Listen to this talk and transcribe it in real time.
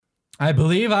I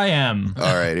believe I am.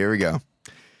 All right, here we go.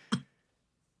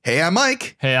 Hey, I'm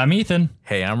Mike. Hey, I'm Ethan.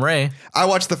 Hey, I'm Ray. I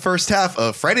watched the first half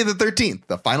of Friday the 13th,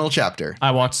 the final chapter. I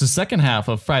watched the second half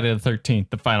of Friday the 13th,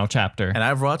 the final chapter. And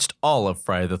I've watched all of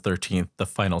Friday the 13th, the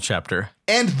final chapter.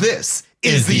 And this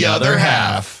is the other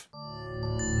half.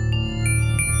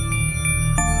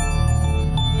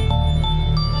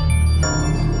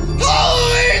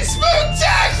 Halloween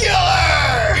Spectacular!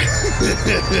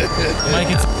 Mike,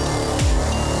 it's...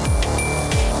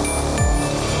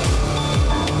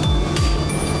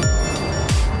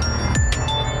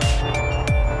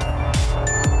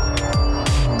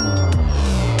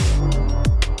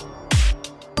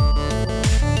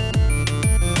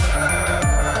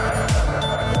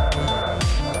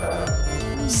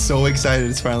 So excited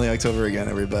it's finally October again,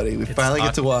 everybody. We finally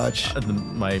get to watch.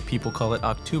 My people call it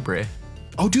Octubre.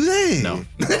 Oh, do they? No.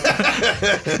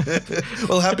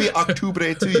 Well, happy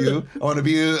Octubre to you. I want to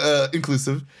be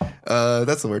inclusive.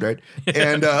 That's the word, right?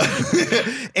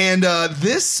 And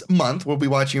this month we'll be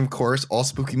watching, of course, all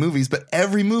spooky movies. But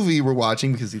every movie we're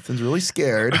watching, because Ethan's really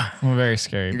scared. I'm very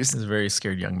scared. He's a very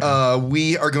scared young man.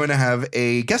 We are going to have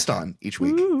a guest on each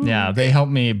week. Yeah, they help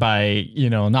me by,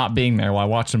 not being there while I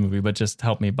watch the movie, but just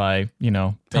help me by,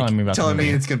 telling me about the Telling movie.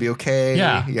 me it's going to be okay.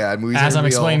 Yeah. Yeah. Movies As are I'm real.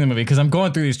 explaining the movie, because I'm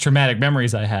going through these traumatic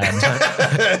memories I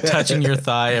had. Touching your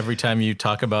thigh every time you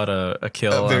talk about a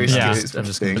kill. Very Yeah. I'm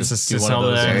just going to Just do one tell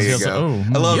of those. them. There you Feels go.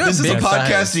 like, I love You this have is a big podcast.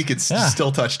 thighs. You could Yeah.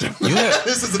 still touch them. You have,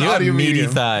 This is an you have audio meaty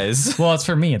medium. thighs. well, it's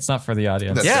for me. It's not for the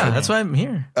audience. That's Yeah, true. that's why I'm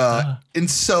here. And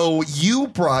so you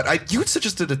brought, you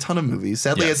suggested a ton of movies.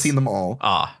 Sadly, I'd Yes. seen them all.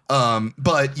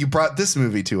 But you brought this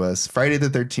movie to us, Friday the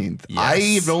 13th. Yes.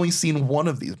 I've only seen one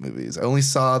of these movies. I only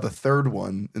saw the third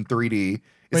one in 3D.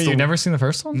 Wait, you've never seen the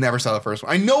first one? Never saw the first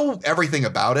one. I know everything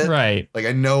about it. Right. Like,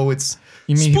 I know it's,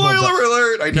 You mean spoiler people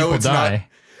alert, I know people it's die. not.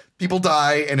 People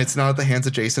die, and it's not at the hands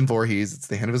of Jason Voorhees. It's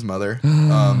the hand of his mother.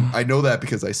 I know that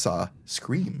because I saw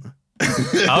Scream.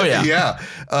 Oh, yeah. Yeah.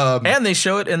 And they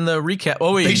show it in the recap.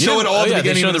 Oh, wait. They show it all at the They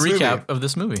beginning show of the this movie. recap of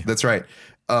this movie. That's right.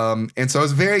 And so I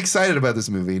was very excited about this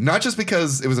movie, not just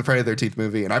because it was a Friday the 13th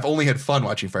movie, and I've only had fun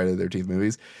watching Friday the 13th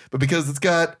movies, but because it's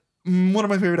got one of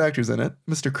my favorite actors in it,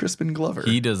 Mr. Crispin Glover.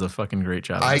 He does a fucking great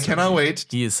job. I cannot wait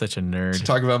He is such a to nerd.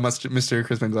 talk about Mr.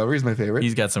 Crispin Glover. He's my favorite.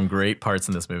 He's got some great parts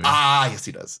in this movie. Yes,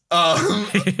 he does.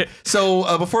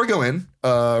 So before we go in,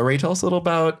 Ray, tell us a little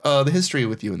about the history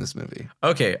with you in this movie.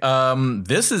 Okay,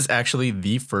 this is actually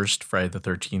the first Friday the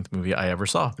 13th movie I ever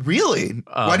saw. Really?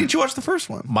 Why didn't you watch the first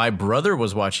one? My brother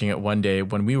was watching it one day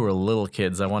when we were little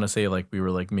kids. I want to say we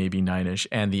were maybe 9-ish.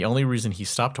 And the only reason he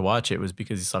stopped to watch it was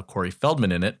because he saw Corey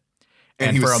Feldman in it.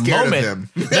 And he was scared of him.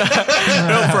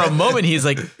 No, for a moment, he's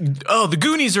like, oh, the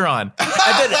Goonies are on. And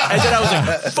then I was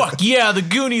like, fuck yeah, the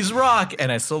Goonies rock.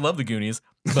 And I still love the Goonies.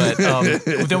 But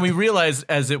then we realized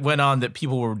as it went on that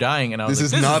people were dying. And I was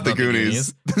This like, is not the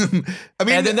Goonies. I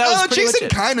mean, And then that was pretty Jason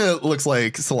much it. kind of looks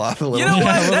like Sloth a little You know bit.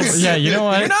 what? That's, Yeah, you know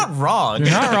what? You're not wrong. You're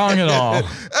not wrong at all.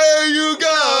 Hey, you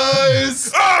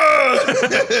guys!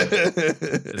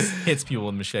 Just hits people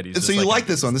with machetes. So just you like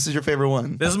this one? This is your favorite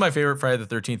one? This is my favorite Friday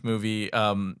the 13th movie.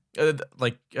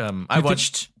 I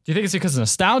watched. Do you think it's because of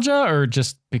nostalgia or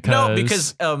just because? No,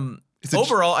 because It's a-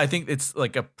 overall, I think it's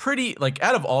like a pretty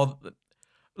out of all.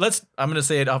 I'm gonna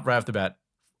say it right off the bat.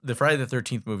 The Friday the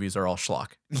 13th movies are all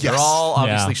schlock. Yes. They're all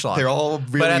obviously Yeah. schlock. They're all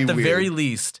really but at the weird. very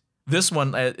least, this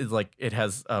one is it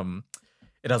has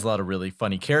a lot of really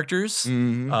funny characters.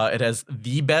 Mhm. It has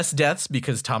the best deaths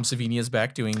because Tom Savini is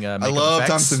back doing makeup I love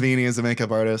effects. Tom Savini as a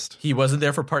makeup artist. He wasn't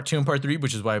there for part 2 and part 3,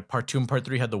 which is why part 2 and part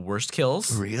 3 had the worst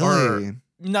kills. Really? Or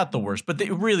not the worst, but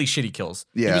the really shitty kills.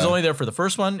 He Yeah. was only there for the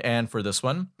first one and for this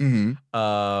one.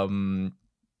 Mm-hmm.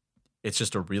 It's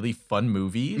just a really fun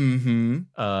movie. Mm-hmm.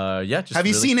 Just Have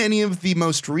you really- seen any of the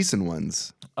most recent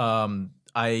ones?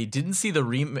 I didn't see the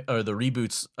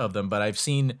reboots of them, but I've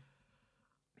seen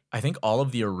I think all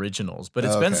of the originals. But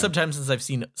it's been Okay. some time since I've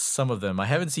seen some of them. I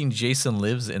haven't seen Jason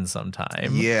Lives in some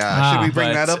time. Yeah. Should we bring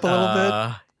But, that up a little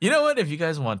bit? You know what? If you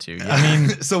guys want to. Yeah. I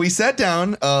mean, So we sat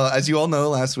down, as you all know,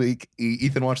 last week.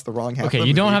 Ethan watched the wrong half. okay, of the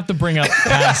you don't movie. have to bring up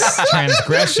past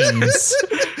transgressions.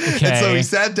 Okay. And so we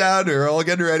sat down, we were all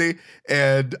getting ready,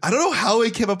 and I don't know how we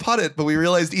came upon it, but we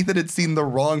realized Ethan had seen the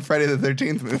wrong Friday the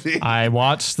 13th movie. I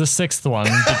watched the 6th one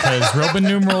because Roman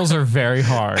numerals are very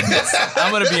hard.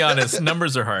 I'm going to be honest.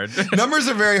 Numbers are hard. Numbers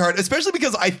are very hard, especially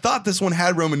because I thought this one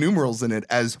had Roman numerals in it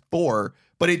as 4,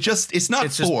 but it's not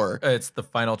It's just 4. it's the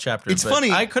final chapter. It's but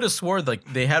funny. I could have sworn like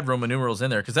they had Roman numerals in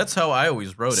there because that's how I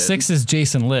always wrote it. 6 is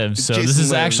Jason Lives, so Jason this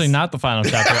is Lives. actually not the final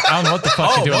chapter. I don't know what the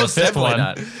fuck Oh, they do on the most 5th definitely one.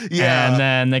 not. Yeah. And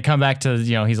then they come back to,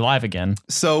 he's alive again.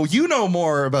 So you know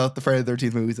more about the Friday the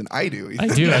 13th movies than I do. I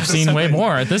do. I've seen way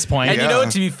more at this point. And you know Yeah.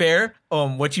 what? To be fair,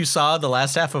 what you saw the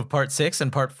last half of part 6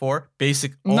 and part 4, Not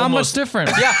much almost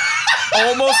different. yeah,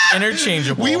 almost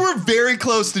interchangeable. We were very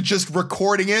close to just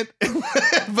recording it,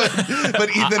 but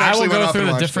Ethan I actually will went go off through and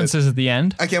the watched differences at the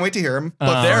end. it. I can't wait to hear him.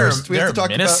 But they're first, we have to talk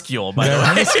minuscule, by the They're way.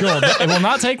 minuscule. It will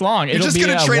not take long. You're It'll just be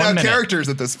going to trade 1 out minute. characters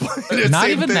at this point. It's Not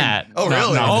same even thing. that. Oh, No,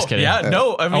 really? no. I'm Oh just kidding. yeah,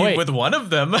 no. I mean, wait. with one of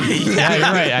them, Yeah, you're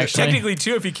right, actually. Technically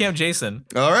 2 if you count Jason.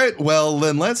 All right. Well,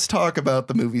 then let's talk about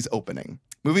the movie's opening.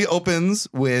 Movie opens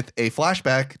with a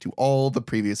flashback to all the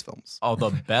previous films. All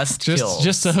the best kills.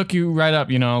 Just to hook you right up,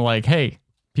 like, hey,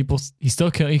 he kills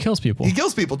people. He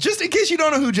kills people. Just in case you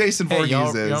don't know who Jason Hey, Voorhees y'all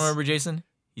is. remember Jason?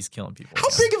 He's killing people. How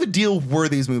big of a deal were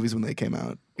these movies when they came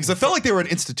out? Because I felt like they were an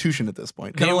institution at this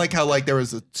point. Kind They- of like how there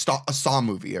was a Saw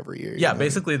movie every year. Yeah, you know?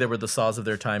 basically they were the Saws of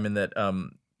their time in that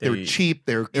They were cheap.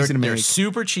 They were easy to They're make.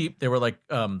 super cheap. They were like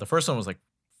the first one was like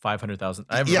 500,000.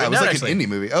 Yeah, it was like an indie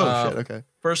movie. Oh, shit. Okay.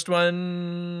 First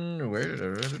one, where did I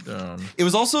write it down? It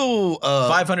was also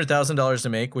 $500,000 to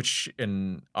make, which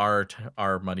in our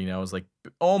money now is like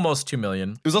almost $2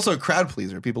 million. It was also a crowd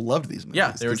pleaser. People loved these movies.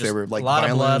 Yeah, they were 'cause just like a lot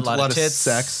of violent, blood, a lot of tits.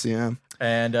 sex. Yeah.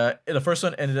 And the first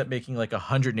one ended up making like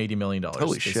 $180 million.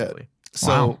 Holy basically. shit. So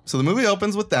Wow. so the movie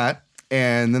opens with that,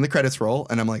 and then the credits roll,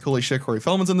 and I'm like, holy shit, Corey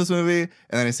Feldman's in this movie, and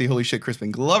then I see holy shit,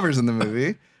 Crispin Glover's in the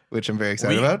movie, which I'm very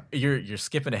excited about. You're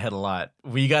skipping ahead a lot.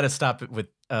 We got to stop it with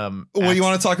Well, you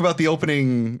want to talk about the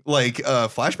opening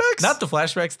flashbacks? not the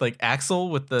flashbacks, like Axel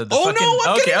with the Oh fucking, no,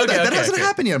 I'm okay, getting to that. That okay, hasn't okay.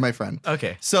 happened yet, my friend.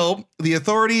 Okay. So the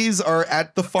authorities are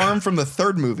at the farm from the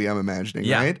third movie, I'm imagining,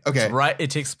 Yeah. right? Okay. It's right. It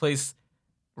takes place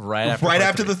right after Right part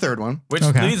after 3. the third one. Which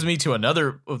Okay. leads me to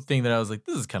another thing that I was like,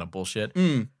 this is kind of bullshit.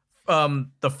 Mm.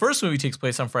 The first movie takes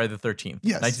place on Friday the 13th,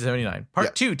 Yes. 1979. Part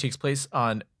Yeah. 2 takes place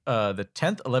on the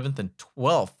 10th, 11th, and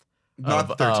 12th Not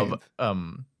the 13th. of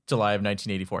July of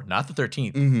 1984. Not the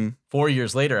 13th. Mm-hmm. 4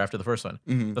 years later after the first one.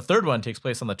 Mm-hmm. The third one takes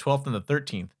place on the 12th and the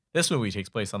 13th. This movie takes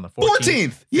place on the 14th,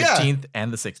 14th. Yeah. 15th,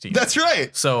 and the 16th. That's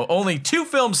right. So only 2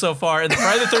 films so far in the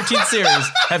Friday the 13th series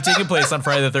have taken place on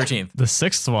Friday the 13th. The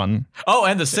 6th one. Oh,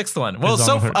 and the 6th one. Well, Is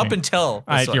so on the up 13th. until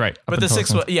this one. You're right, up But the until 6th this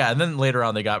one, one. yeah, and then later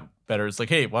on they got better. It's like,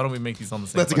 hey, why don't we make these on the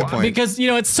same? That's a good point. Because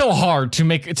it's so hard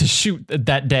to shoot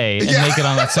that day and Yeah. make it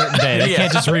on that certain day. They Yeah.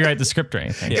 can't just rewrite the script or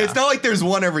anything. Yeah. It's not like there's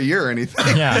one every year or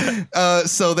anything. Yeah.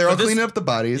 So they're all this- cleaning up the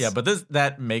bodies. Yeah, but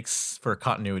that makes for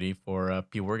continuity for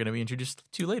people we're going to be introduced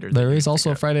to later. There is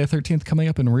also a Friday the 13th coming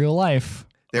up in real life.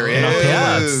 There Yeah. is.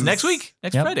 Yeah, it's next week,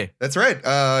 next Yep. Friday. That's right.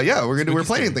 Yeah, we're Spooky planning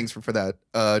scary. things for that.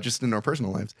 Just in our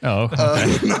personal lives. Oh, okay.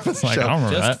 Not for It's the like, I show. don't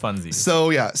remember Just that. funsies. So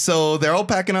yeah, so they're all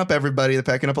packing up everybody. They're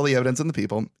packing up all the evidence and the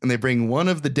people, and they bring one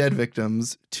of the dead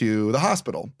victims to the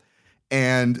hospital,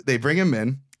 and they bring him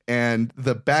in. And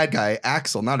the bad guy,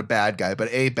 Axel, not a bad guy, but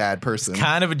a bad person.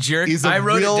 Kind of a jerk. He's a I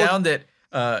wrote real- it down that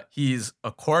he's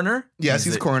a coroner. Yes,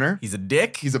 he's a coroner. He's a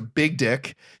dick. He's a big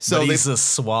dick. So But they he's a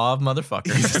suave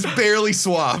motherfucker. he's barely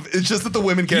suave. It's just that the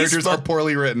women characters are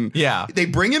poorly written. Yeah. They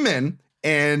bring him in,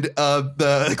 and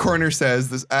the coroner says,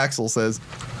 this Axel says,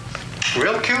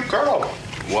 Real cute girl.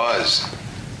 Was.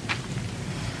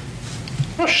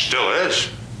 Well, she still is.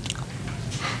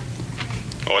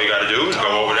 All you gotta do is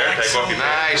go over there, take off your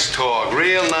mask. Nice talk,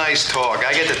 real nice talk.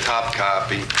 I get the top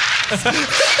copy.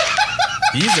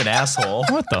 He's an asshole.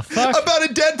 What the fuck? about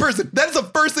a dead person. That's the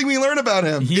first thing we learn about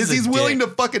him. He's He's a willing dick.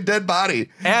 to fuck a dead body.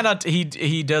 And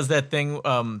he does that thing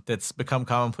that's become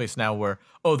commonplace now where,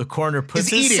 the coroner puts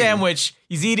He's his eating. sandwich,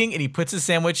 he's eating, and he puts his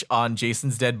sandwich on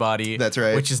Jason's dead body. That's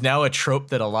right. Which is now a trope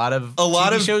that a lot of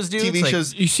lot TV of shows do. TV It's like,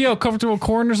 shows. You see how comfortable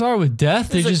coroners are with death?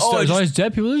 They It's like, just, oh, I there's just- always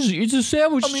dead people. It's a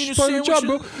sandwich. I mean, It's a part of the job,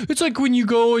 sandwich bro. It's like when you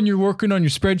go and you're working on your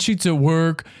spreadsheets at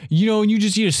work, and you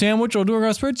just eat a sandwich while doing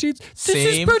our spreadsheets. This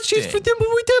is Same spreadsheets thing. for them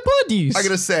with dead bodies. I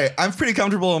gotta say, I'm pretty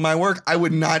comfortable in my work. I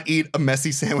would not eat a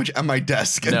messy sandwich at my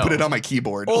desk and No. put it on my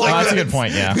keyboard. Oh, that's a good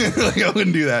point, yeah. Like, I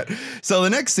wouldn't do that. So the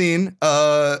next scene,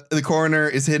 the coroner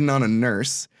is hitting on a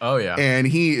nurse. Oh, yeah. And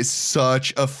he is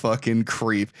such a fucking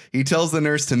creep. He tells the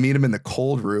nurse to meet him in the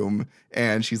cold room,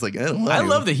 and she's like, I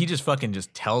love that he just fucking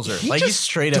just tells her. He Like, he's just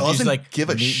straight up. He's doesn't like, give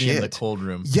a meet me in the shit. cold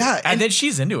room. Yeah, And and- then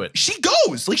she's into it. She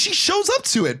goes, like she shows up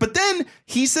to it, but then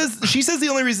she says the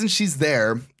only reason she's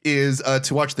there is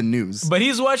to watch the news. But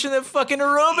he's watching that fucking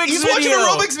aerobics He's video. watching an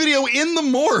aerobics video in the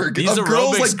morgue These of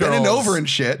girls aerobics like bending girls, over and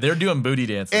shit. They're doing booty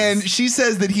dances. And she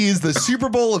says that he is the Super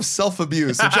Bowl of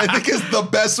self-abuse, which I think is the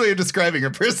best way of describing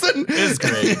a person. It's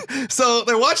great. So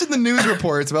they're watching the news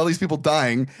reports of all these people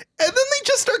dying, and then they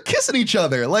just start kissing each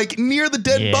other, like near the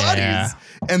dead bodies.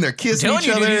 And they're kissing telling each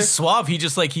you, other. dude, he's suave. He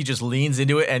just leans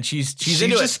into it, and she's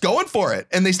into just it going for it.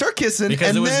 And they start kissing. because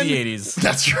and it was then, the 80s.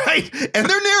 That's right. And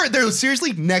they're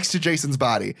seriously next to Jason's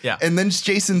body. Yeah. And then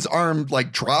Jason's arm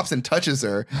like drops and touches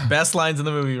her. Best lines in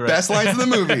the movie, right? Best lines in the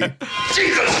movie.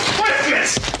 Jesus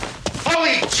Christmas!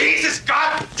 Holy Jesus,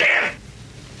 goddamn!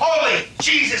 Holy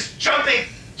Jesus, jumping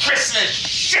Christmas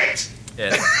shit!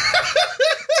 Yeah.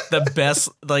 The best,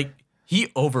 like, he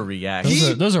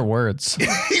overreacts. Those are words.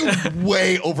 He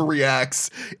way overreacts.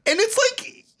 And it's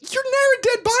like, you're near a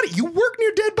dead body. You work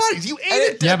near dead bodies. You ate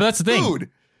it. Yeah, but that's the thing. Food.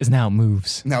 Is now it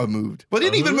moves. Now it moved. But it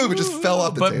didn't even move. It just fell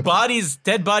off the But table.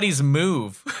 dead bodies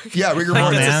move. Yeah, rigor Like Oh,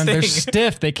 mortis. that's a man, they're thing.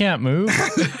 stiff. They can't move.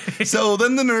 So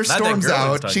then the nurse Not that storms girl I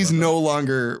was out. talking She's about. no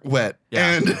longer wet.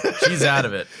 Yeah, And she's out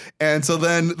of it. and so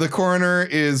then the coroner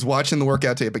is watching the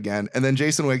workout tape again. And then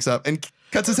Jason wakes up and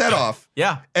cuts his head off.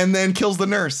 Yeah. And then kills the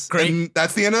nurse. Great. And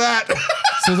that's the end of that.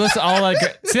 So that's all like.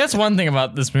 See, that's one thing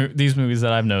about these movies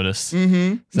that I've noticed.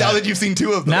 Now that you've seen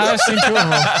two of them. Now I've seen two of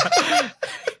them.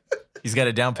 He's got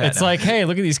it down pat. It's now. like, hey,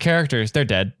 look at these characters. They're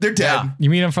dead. They're dead. Yeah. You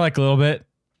meet them for like a little bit.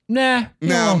 Nah,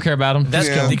 No. I don't care about them. That's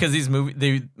Yeah. because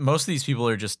most of these people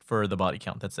are just for the body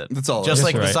count. That's it. That's all it Just is.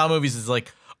 like That's the right. Saw movies is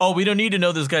like, oh, we don't need to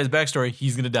know this guy's backstory.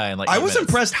 He's gonna die in like. I 8 was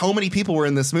minutes. impressed how many people were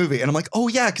in this movie. And I'm like, oh,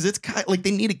 yeah, because it's kind of like they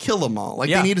need to kill them all. Like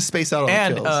Yeah. they need to space out all the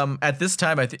And kills. at this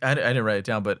time, I didn't write it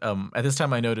down, but at this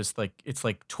time I noticed like it's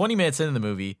like 20 minutes into the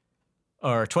movie,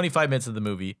 or 25 minutes of the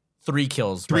movie, 3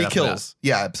 kills. Three right off the bat. kills.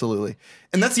 Yeah, absolutely.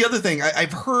 And that's the other thing.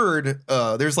 I've heard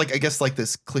there's like, I guess like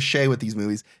this cliche with these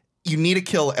movies. You need a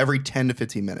kill every 10 to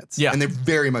 15 minutes. Yeah. And it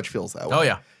very much feels that way. Oh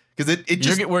yeah. Because it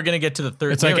just, We're gonna get to the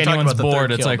third. It's we like haven't talked anyone's about the third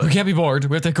bored. It's kill, like, but- we can't be bored.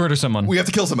 We have to murder someone. we have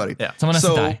to kill somebody. Yeah. Someone has to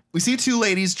So die. we see two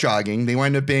ladies jogging. They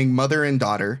wind up being mother and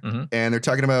daughter. Mhm. And they're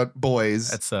talking about boys.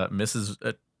 That's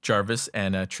Mrs. Jarvis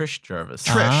and Trish Jarvis.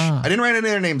 Trish. Ah. I didn't write any of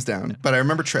their names down, but I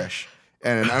remember Trish.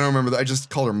 And I don't remember. I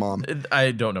just called her mom. I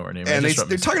don't know her name. I And just wrote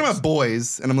they're Mrs. talking Jarvis. about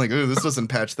boys, and I'm like, ooh, this doesn't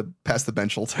pass the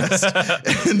Benchel test.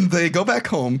 And they go back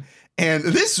home, and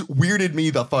this weirded me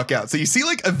the fuck out. So you see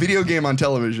like a video game on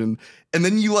television, and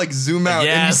then you like zoom out, and you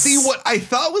Yes. see what I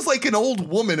thought was like an old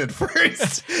woman at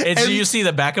first. It's and you see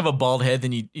the back of a bald head,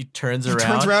 then he turns he around.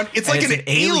 turns around. It's and like an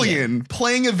alien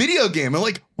playing a video game. I'm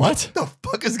like, what the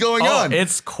fuck is going Oh, on?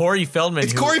 it's Corey Feldman.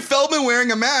 It's who- Corey Feldman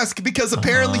wearing a mask because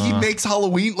apparently he makes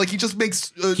Halloween, like he just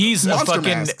makes He's a monster fucking.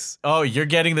 masks. Oh, you're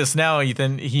getting this now,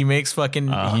 Ethan. He makes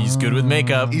fucking. He's good with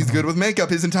makeup. He's good with makeup.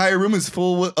 His entire room is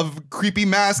full of creepy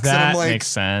masks, and That I'm like, makes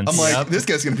sense. I'm like, Yep. this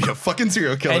guy's gonna be a fucking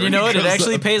serial killer. And you know He what? It goes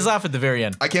actually up. pays off at the very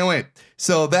end. I can't wait.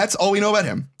 So that's all we know about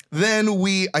him. Then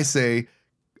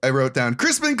I wrote down,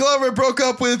 Crispin Glover broke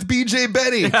up with BJ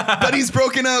Betty, but he's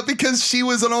broken up because she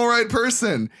was an all right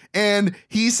person. And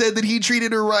he said that he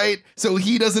treated her right, so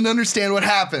he doesn't understand what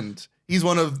happened. He's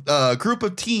one of a group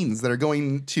of teens that are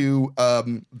going to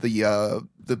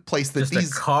the place that Just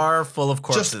these a car full of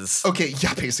corpses. Okay,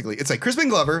 yeah, basically. It's like Crispin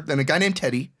Glover, then a guy named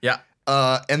Teddy, Yeah.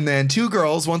 and then 2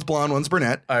 girls, one's blonde, one's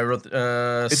brunette. I wrote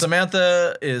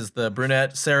Samantha is the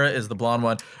brunette, Sarah is the blonde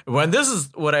one. This is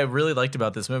what I really liked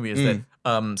about this movie is that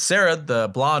Sarah, the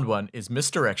blonde one, is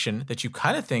misdirection that you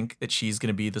kind of think that she's going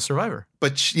to be the survivor.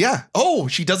 But she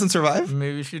doesn't survive?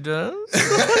 Maybe she does.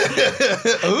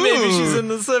 Ooh. Maybe she's in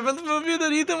the 7th movie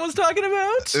that Ethan was talking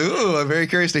about. Ooh, I'm very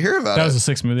curious to hear about That it. was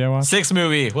the 6th movie I watched. 6th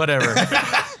movie, whatever.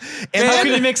 And How then-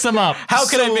 can you mix them up? How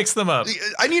can I So- mix them up?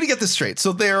 I need to get this straight.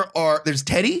 So there's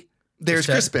Teddy, there's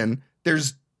Ted. Crispin,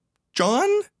 there's John.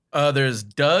 There's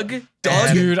Doug. Doug?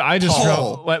 and- Dude, I just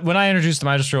Paul. wrote, when I introduced him,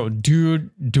 I just wrote, dude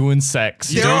doing sex.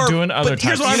 There Dude are- doing other but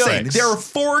here's types what I'm of saying. sex. There are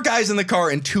 4 guys in the car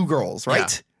and 2 girls,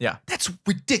 right? Yeah. That's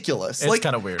ridiculous. It's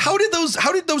kinda weird. How did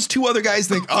those 2 other guys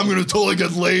think I'm gonna totally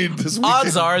get laid this weekend?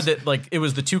 Odds are that like it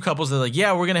was the 2 couples that like,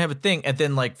 yeah, we're gonna have a thing, and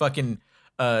then like fucking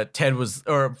Ted was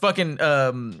or fucking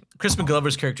Crispin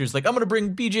Glover's character is like, I'm gonna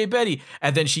bring BJ Betty,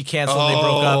 and then she canceled. And they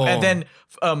broke up, and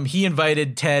then he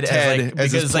invited Ted Ted as like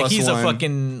as his because like plus he's one. a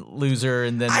fucking loser,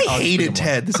 and then I I'll just bring hated him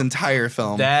Ted this entire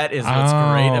film. on. That is what's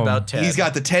great Oh. about Ted. He's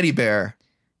got the teddy bear.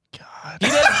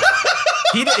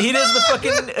 he does the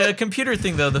fucking computer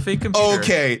thing though, the fake computer.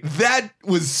 Okay, that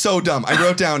was so dumb. I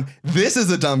wrote down, this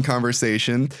is a dumb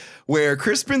conversation where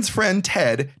Crispin's friend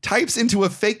Ted types into a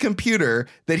fake computer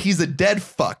that he's a dead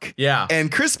fuck. Yeah. And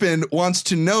Crispin wants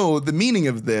to know the meaning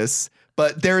of this,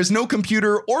 but there is no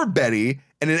computer or Betty,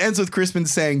 and it ends with Crispin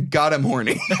saying, "God, I'm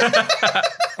horny."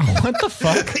 What the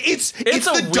fuck? It's a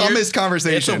the weird- dumbest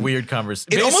conversation. It's a weird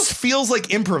conversation. It almost feels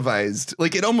like improvised.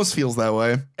 Like it almost feels that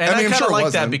way. And I I'm kind of sure it like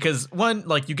that wasn't. because one,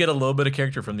 like you get a little bit of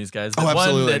character from these guys. The Oh,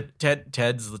 absolutely. One that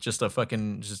Ted's just a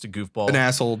goofball. An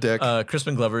asshole dick.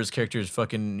 Crispin Glover's character is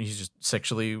he's just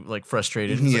sexually like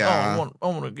frustrated. Yeah. He's like, I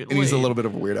want to get and he's a laid." little bit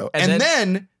of a weirdo. And And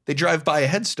then they drive by a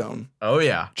headstone. Oh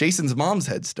yeah. Jason's mom's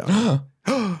headstone.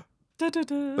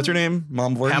 What's her name?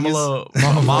 Mom Voorhees?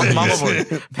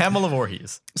 Pamela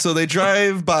Voorhees. So they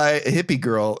drive by a hippie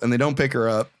girl and they don't pick her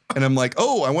up. And I'm like,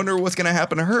 oh, I wonder what's going to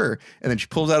happen to her. And then she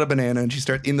pulls out a banana and she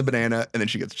starts eating the banana. And then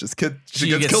she gets killed by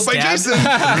stabbed Jason. through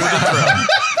the throat.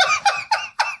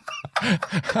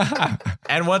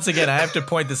 And once again, I have to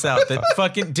point this out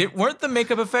that weren't the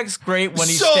makeup effects great when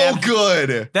he So stabbed?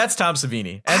 good. That's Tom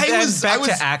Savini. And,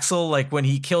 to Axel, like when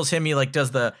he kills him, he like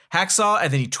does the hacksaw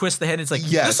and then he twists the head. And it's like,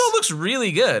 Yes. this all looks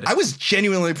really good. I was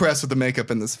genuinely impressed with the makeup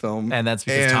in this film. And that's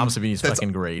because Tom Savini's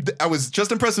fucking great. I was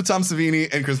just impressed with Tom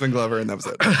Savini and Crispin Glover, and that was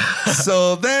it.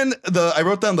 So then I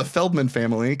wrote down the Feldman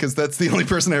family because that's the only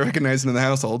person I recognized in the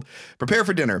household. Prepare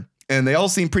for dinner. And they all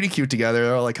seem pretty cute together.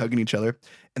 They're all like hugging each other.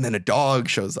 And then a dog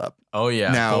shows up. Oh,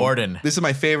 yeah. Now, Gordon. This is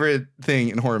my favorite thing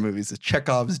in horror movies is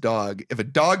Chekhov's dog. If a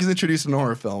dog is introduced in a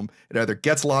horror film, it either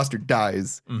gets lost or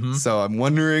dies. Mm-hmm. So I'm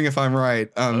wondering if I'm right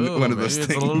on one of those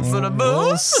maybe it's a things. little bit of We'll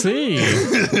both. see.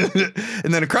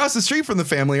 And then across the street from the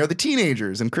family are the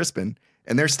teenagers and Crispin,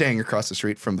 and they're staying across the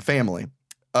street from the family.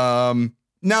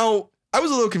 Now, I was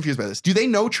a little confused by this. Do they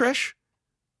know Trish?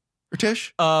 Or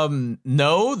Tish?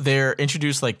 No, they're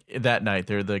introduced like that night.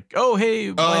 They're like, oh,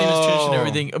 hey, my name is Trish and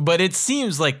everything. But it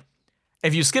seems like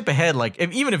if you skip ahead, like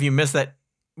even if you miss that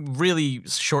really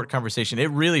short conversation, it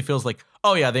really feels like,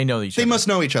 oh yeah, they know each other. They must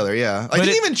know each other, yeah. I But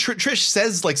think even Trish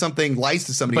says like something, lies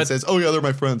to somebody and says, oh yeah, they're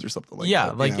my friends or something like that.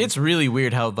 Yeah, like you know? it's really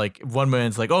weird how like one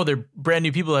minute's like, oh, they're brand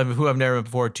new people who I've never met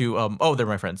before to, oh, they're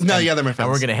my friends. No, And- yeah, they're my friends.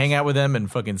 And we're going to hang out with them and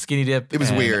fucking skinny dip. It was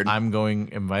and weird. I'm going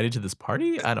invited to this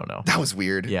party? I don't know. That was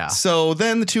weird. Yeah. So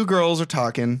then the two girls are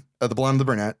talking, the blonde and the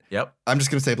brunette. Yep. I'm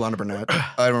just gonna say blonde and brunette.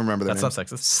 I don't remember their That's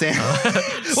names. not sexist. Sam.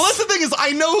 Well, that's the thing is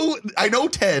I know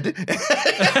Ted,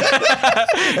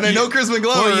 and I know Crispin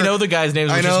Glover. Well, you know the guys'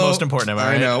 names, which is most important, am I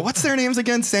right? I know. What's their names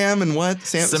again? Sam and what?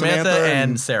 Samantha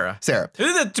and Sarah. Sarah.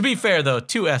 To be fair, though,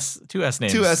 two S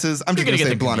names. Two S's. I'm just You're gonna say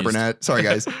them blonde and confused. brunette. Sorry,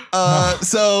 guys.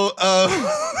 So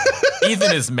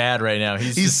Ethan is mad right now.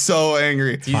 he's so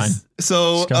angry. Fine.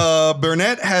 So go.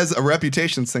 Burnett has a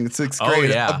reputation since sixth Oh, grade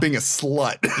yeah. of being a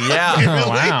slut. Yeah. Oh,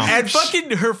 wow. And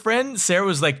fucking her friend Sarah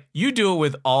was like, you do it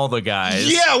with all the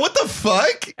guys. Yeah, what the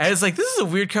fuck? And it's like, this is a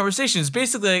weird conversation. It's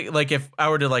basically like if I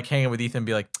were to like hang out with Ethan and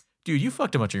be like, dude, you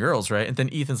fucked a bunch of girls, right? And then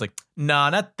Ethan's like, nah,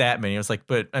 not that many. I was like,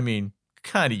 but I mean,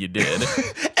 kind of you did.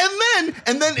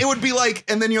 And then it would be like,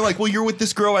 and then you're like, well, you're with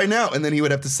this girl right now. And then he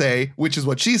would have to say, which is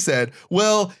what she said,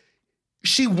 well,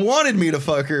 she wanted me to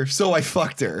fuck her, so I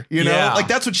fucked her. You know? Yeah. Like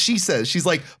that's what she says. She's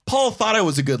like, Paul thought I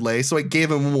was a good lay, so I gave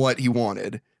him what he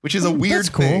wanted, which is a weird That's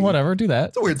cool. thing. Whatever. Do that.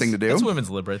 It's a weird thing to do. That's women's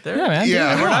lib right there. Yeah, man.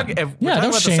 Yeah. Dude, We're come not, on. if we're Yeah, talking don't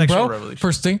about the shame, sexual bro. revolution.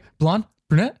 First thing, blonde,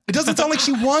 brunette. It doesn't sound like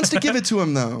she wants to give it to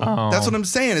him, though. Oh. That's what I'm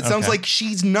saying. It sounds Okay. like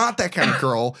she's not that kind of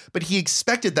girl, but he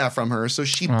expected that from her, so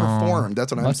she performed.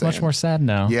 That's what I'm That's saying. much more sad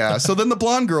now. Yeah. So then the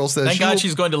blonde girl says, Thank she will- God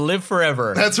she's going to live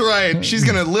forever. That's right. She's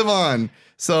going to live on.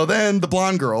 So then the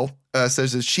blonde girl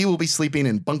says that she will be sleeping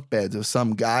in bunk beds with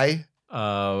some guy.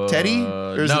 Teddy?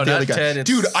 Or is no, it the not other guy? Ted. It's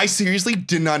Dude, I seriously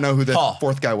did not know who the Paul.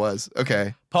 fourth guy was.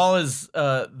 Okay. Paul is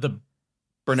the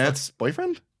Burnett's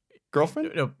boyfriend?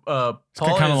 Girlfriend? Paul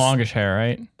Kind of is longish hair,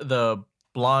 right? the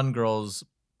blonde girl's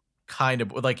kind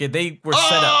of like they were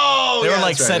set up. Oh, They yeah, were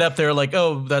like that's set right. up. They were like,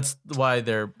 oh, that's why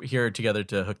they're here together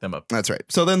to hook them up. That's right.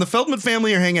 So then the Feldman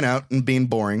family are hanging out and being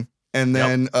boring. And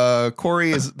then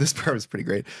Corey is, this part was pretty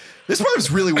great. This part was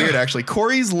really weird, actually.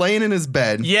 Corey's laying in his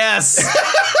bed. Yes.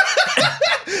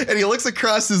 And he looks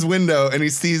across his window and he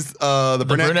sees the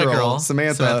brunette girl,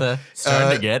 Samantha.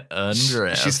 starting to get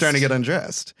undressed. She's starting to get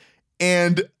undressed.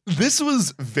 And this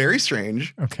was very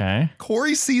strange. Okay.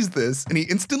 Corey sees this and he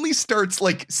instantly starts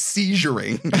like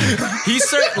seizuring.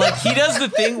 He does the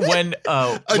thing when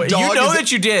dog you know is-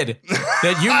 that you did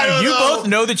that I you don't know. both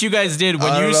know that you guys did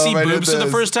when I you don't know see if I did boobs for the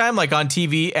this. first time like on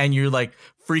TV and you're like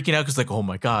freaking out because like, oh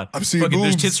my god, I'm seeing fucking,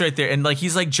 there's boobs. tits right there, and like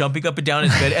he's like jumping up and down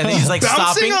in his bed and then he's like Bouncing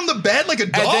stopping on the bed like a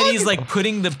dog. and then he's like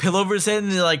putting the pillow over his head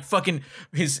and like fucking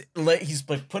he's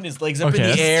like putting his legs up Okay, in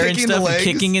that's the air and kicking the stuff and legs.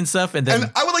 kicking and stuff and then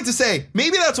And I would like to say,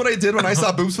 maybe that's what I did when I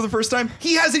saw boobs for the first time.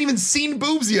 He hasn't even seen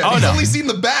boobs yet. Oh, He's no. only seen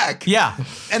the back. yeah.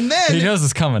 And He then knows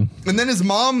it's coming. his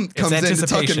mom comes in to tuck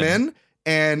him anticipation. in.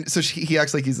 And so he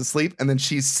acts like he's asleep, and then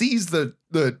she sees the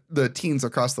teens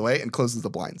across the way and closes the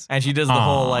blinds. And she does the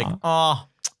whole like, oh,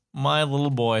 my little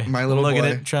boy. My little look boy.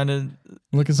 at it, trying to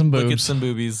Look at some boobs. look at some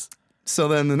boobies. So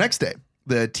then the next day,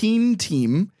 the teen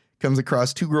team comes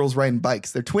across two girls riding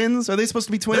bikes. They're twins. Are they supposed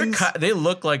to be twins? They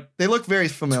look like They look very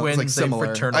familiar, twins, like similar.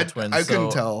 fraternal twins. I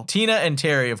couldn't So, tell. Tina and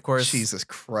Terry, of course. Jesus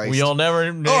Christ. We'll never. Oh,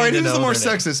 and who's know the more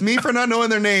their names. sexist? Me for not knowing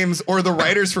their names, or the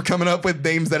writers for coming up with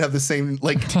names that have the same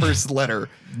like first letter?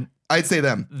 I'd say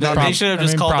them. They should have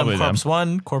just called probably them Corpse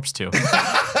 1, Corpse 2.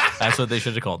 That's what they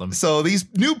should have called them. So these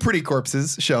new pretty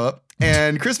corpses show up,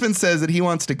 and Crispin says that he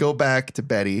wants to go back to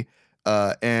Betty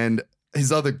and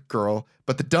his other girl,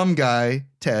 but the dumb guy,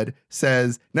 Ted,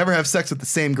 says never have sex with the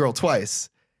same girl twice.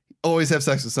 Always have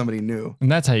sex with somebody new.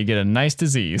 And that's how you get a nice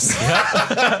disease.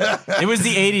 It was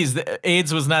the 80s.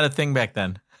 AIDS was not a thing back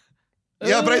then.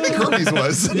 Yeah, but I think herpes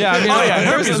was. Yeah, I mean, Oh, yeah,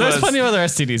 there's herpes was. plenty of other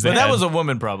STDs. But that was a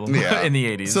woman problem Yeah. in the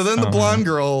 80s. So then the blonde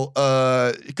girl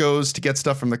goes to get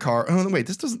stuff from the car. Oh wait,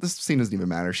 this scene doesn't even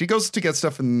matter. She goes to get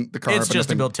stuff in the car. it's but just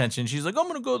to nothing, build tension. She's like, I'm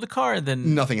going to go to the car. And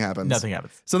then nothing happens. nothing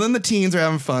happens. So then the teens are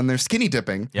having fun. They're skinny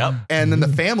dipping. Yep. And then the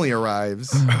family arrives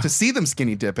to see them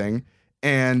skinny dipping.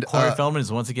 And Corey Feldman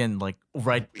is once again like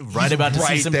right about to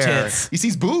see some there. tits. He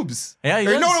sees boobs. Yeah, he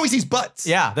Or, does. no, he sees butts.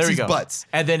 Yeah, there he we sees go. butts.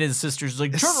 And then his sister's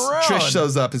like, turn around. Trish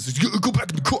shows up and says, go back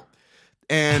in the car.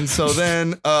 And so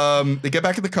then they get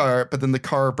back in the car, but then the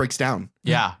car breaks down.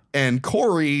 Yeah. And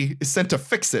Corey is sent to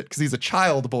fix it because he's a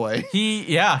child boy. But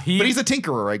But he's a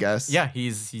tinkerer, I guess. yeah,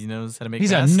 he knows how to make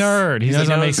He's masks. a nerd. He knows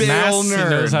how to make big ol' masks. He nerd.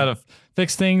 knows how to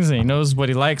fix things, and he knows what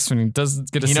he likes when he does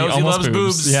get to He see knows he almost loves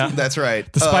boobs. Yeah, That's right.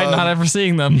 despite not ever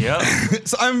seeing them. Yep.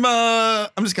 So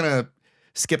I'm just gonna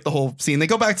skip the whole scene. They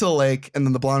go back to the lake, and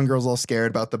then the blonde girl's all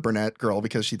scared about the brunette girl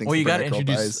because she thinks Well, the you got to brunette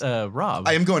girl introduce dies. Rob.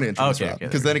 I am going to introduce Okay, Rob okay,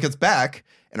 because there then it gets back,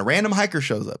 and a random hiker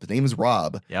shows up. His name is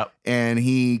Rob. Yep. And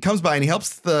he comes by and he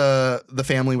helps the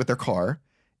family with their car,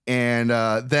 and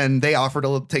then they offer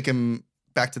to take him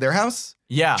back to their house.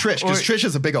 Yeah. Trish, because Trish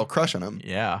has a big old crush on him.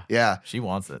 Yeah. Yeah. She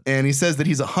wants it. And he says that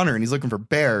he's a hunter and he's looking for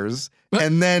bears.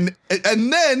 And then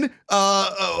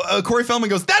Corey Feldman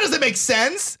goes, "That doesn't make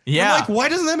sense." Yeah. I'm like, why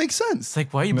doesn't that make It's sense?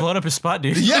 like, why are you blowing up his spot,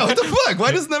 dude? Yeah, what the fuck?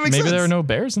 Why doesn't that make Maybe sense? there are no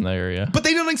bears in that area. But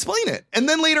they don't explain it. And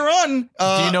then later on,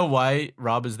 Do you know why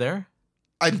Rob is there?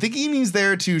 I'm thinking he's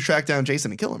there to track down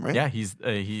Jason and kill him, right? Yeah, he's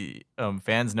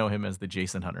fans know him as the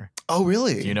Jason Hunter. Oh,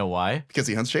 really? Do you know why? Because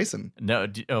he hunts Jason. No.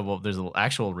 Well, there's an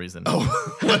actual reason. Oh,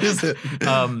 what is it?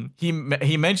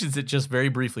 He mentions it just very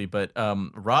briefly, but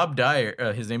Rob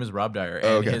Dyer, his name is Rob Dyer, and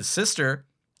Okay. his sister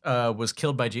was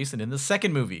killed by Jason in the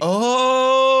second movie.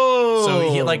 Oh. So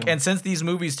he and since these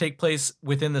movies take place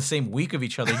within the same week of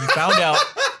each other, he found out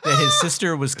that his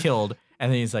sister was killed,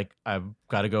 and then he's like, "I've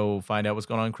got to go find out what's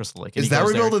going on in Crystal Lake." And Is he that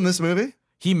goes there. revealed in this movie?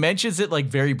 He mentions it like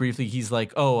very briefly. He's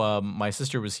like, "Oh, my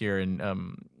sister was here,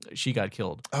 and she got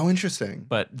killed," Oh, interesting.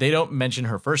 but they don't mention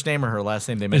her first name or her last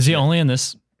name. They mention Is he it. only in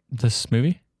this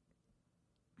movie?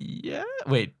 Yeah.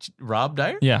 Wait, Rob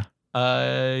Dyer? Yeah.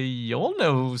 You'll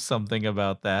know something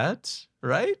about that,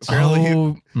 right? Apparently he-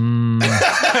 Oh, I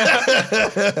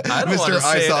don't wanna Mr.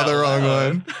 I say it saw out the wrong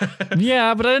loud. one.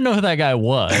 yeah, but I didn't know who that guy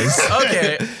was.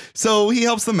 Okay. So he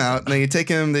helps them out,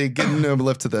 and they get him a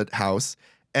lift to the house.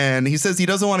 And he says he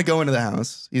doesn't want to go into the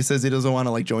house. He says he doesn't want to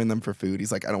like join them for food.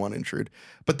 He's like, I don't want to intrude.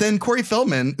 But then Corey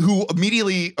Feldman, who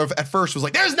immediately or at first was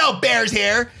like, "There's no bears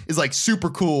here," is like super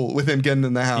cool with him getting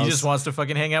in the house. He just wants to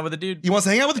fucking hang out with a dude. He wants to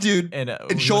hang out with the dude And,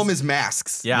 and show him his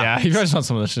masks. Yeah. Yeah, he probably just wants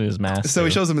someone to shoot his mask. So he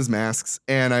too. shows him his masks,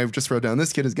 and I just wrote down,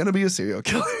 this kid is gonna be a serial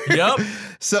killer. Yep.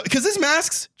 So, because his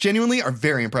masks genuinely are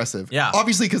very impressive. Yeah.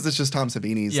 Obviously, because it's just Tom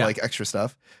Savini's Yeah. like extra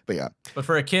stuff. But yeah. But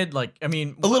for a kid, like, I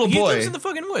mean, A little he boy. lives in the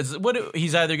fucking woods. What?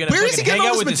 He's either gonna Where is fucking he getting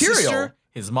hang all out this with his material? sister,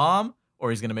 his mom,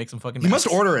 or he's gonna make some fucking. He must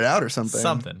masks. order it out or something.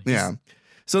 Something. Yeah.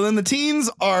 So then the teens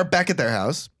are back at their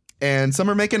house, and some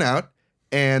are making out,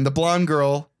 and the blonde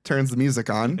girl turns the music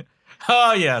on,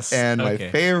 Oh yes. and my Okay.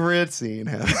 favorite scene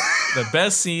happens. the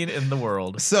best scene in the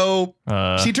world. So she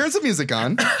Uh, turns the music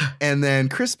on, and then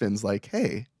Crispin's like,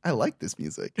 "Hey, I like this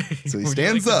music." So he Would you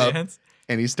stands like to up dance?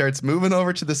 and he starts moving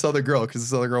over to this other girl because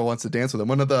this other girl wants to dance with him.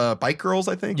 One of the bike girls,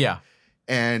 I think. Yeah.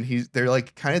 And they're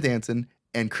like kind of dancing.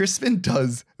 And Crispin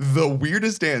does the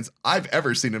weirdest dance I've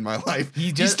ever seen in my life.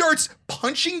 He starts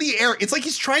punching the air. It's like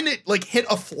he's trying to like hit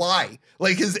a fly.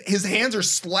 Like his hands are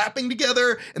slapping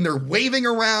together and they're waving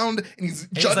around and he's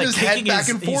jutting his head back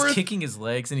and forth. He's kicking his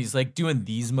legs and he's like doing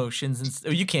these motions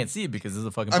and you can't see it because there's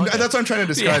a fucking. That's what I'm trying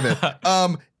to describe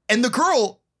it. And the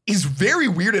girl is very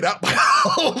weirded out by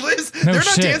all this. They're not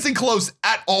shit. dancing close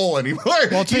at all anymore.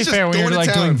 well, to be He's just fair, when going you're to like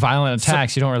town. doing violent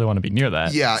attacks, you don't really want to be near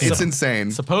that. Yeah, it's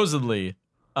insane. Supposedly,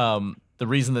 the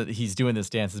reason that he's doing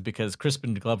this dance is because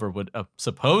Crispin Glover would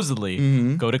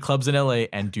supposedly go to clubs in LA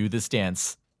and do this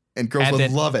dance. And girls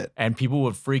would love it. And people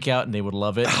would freak out and they would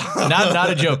love it. Not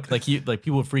a joke. Like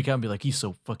people would freak out and be like, he's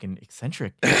so fucking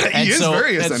eccentric. And He is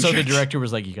very And so the eccentric. director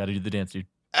was like, you got to do the dance, dude.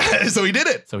 So he did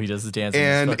it. So he does the dance.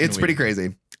 And it's pretty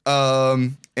crazy.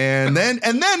 And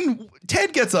then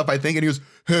Ted gets up, I think, and he goes,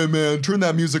 hey man, turn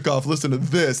that music off, listen to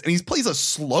this. And he plays a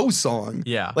slow song.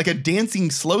 Yeah. Like a dancing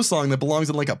slow song that belongs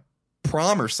in like a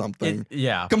prom or something.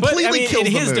 Completely Completely kills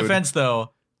in the his mood. defense,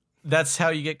 though, that's how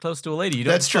you get close to a lady. You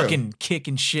don't That's true. fucking kick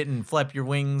and shit and flap your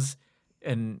wings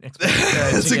and expect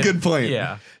That's to a get- good point.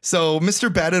 Yeah. So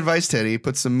Mr. Bad Advice Teddy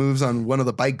puts some moves on one of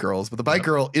the bike girls, but the bike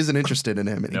girl isn't interested in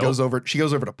him. And Nope. she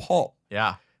goes over to Paul.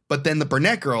 Yeah. But then the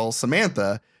brunette girl,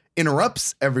 Samantha,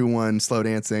 interrupts everyone slow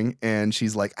dancing, and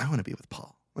she's like, I want to be with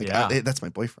Paul. Like, Yeah. that's my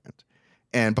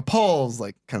boyfriend. But Paul's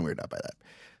like kind of weirded out by that.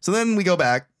 So then we go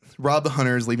back. Rob the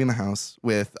Hunter is leaving the house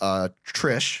with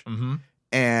Trish, Mm-hmm.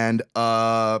 and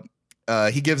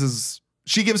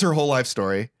she gives her whole life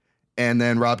story, and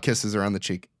then Rob kisses her on the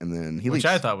cheek, and then he leaves.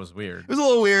 Which I thought was weird. It was a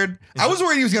little weird. I was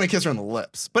worried he was going to kiss her on the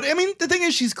lips. But I mean, the thing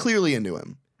is, she's clearly into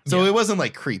him. So Yeah. it wasn't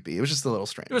like creepy. It was just a little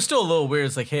strange. It was still a little weird.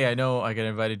 It's like, hey, I know I got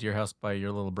invited to your house by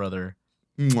your little brother,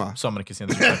 Mwah. so I'm gonna kiss you on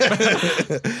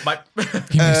the cheek. Bye.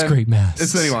 He makes great masks. And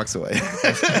so then he walks away.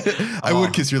 I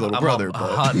would kiss your little brother, I'm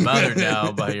but hot and bothered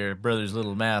now by your brother's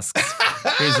little mask.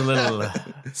 Here's a little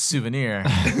souvenir.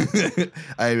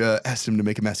 I asked him to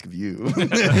make a mask of you.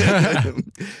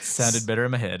 Sounded better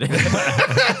in my head.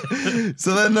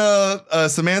 So then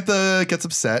Samantha gets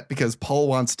upset because Paul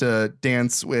wants to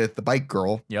dance with the bike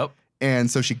girl. Yep.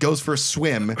 And so she goes for a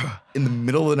swim in the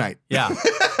middle of the night. Yeah.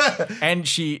 And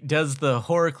she does the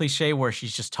horror cliche where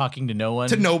she's just talking to no one.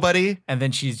 To nobody. And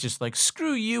then she's just like,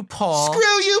 screw you, Paul.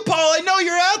 Screw you, Paul. I know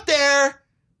you're out there.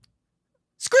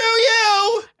 Screw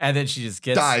you. And then she just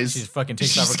Dies. She just fucking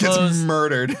takes She off her just gets clothes.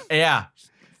 murdered. Yeah.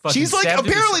 Fucking She's like, stabbed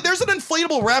through the- apparently there's an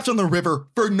inflatable raft on the river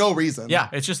for no reason. Yeah,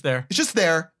 it's just there. It's just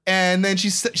there. And then she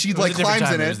It was like a different climbs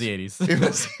time. in It it. was the 80s. It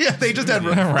was- yeah, they just had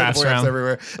Wraps rafts around.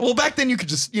 everywhere. Well, back then you could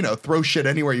just, throw shit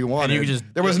anywhere you And wanted. you could just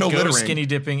there was no go littering. skinny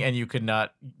dipping and you could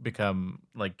not become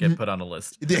get put on a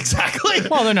list Exactly.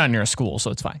 Well, they're not near a school,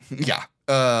 so it's fine. Yeah.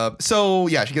 So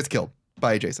yeah, she gets killed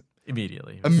by Jason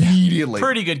immediately. immediately.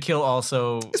 Pretty good kill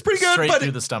also. It's pretty good, Straight but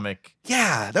through the stomach.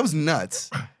 Yeah, that was nuts.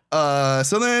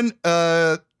 So then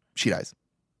she dies.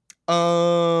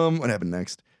 What happened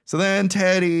next? So then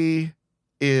Teddy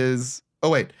is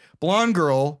blonde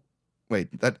girl.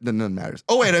 Wait, that doesn't matter.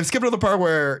 Oh wait, I'm skipping to the part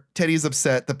where Teddy's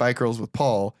upset that bike girl's with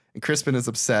Paul, and Crispin is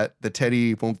upset that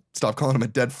Teddy won't stop calling him a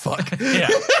dead fuck. Yeah.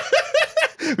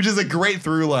 Which is a great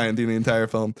through line through the entire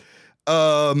film.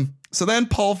 So then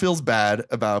Paul feels bad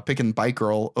about picking bike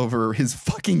girl over his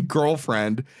fucking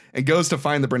girlfriend and goes to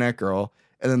find the brunette girl.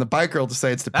 And then the bike girl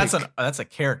decides to That's pick. that's a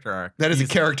character arc. That is a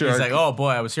character He's arc. like, oh boy,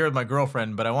 I was here with my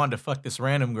girlfriend, but I wanted to fuck this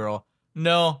random girl.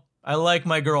 No, I like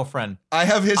my girlfriend. I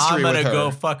have history I'm gonna with her.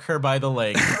 go fuck her by the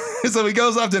lake. So he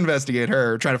goes off to investigate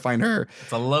her, trying to find her.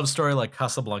 It's a love story like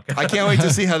Casablanca. I can't wait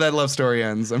to see how that love story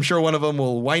ends. I'm sure one of them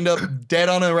will wind up dead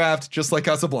on a raft, just like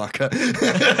Casablanca.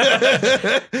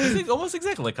 It's almost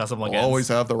exactly like Casablanca. We'll always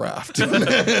have the raft. So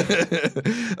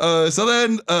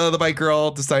then the bike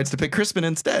girl decides to pick Crispin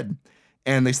instead.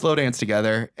 And they slow dance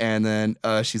together. And then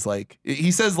she's like,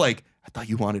 he says like, I thought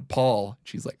you wanted Paul.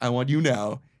 She's like, I want you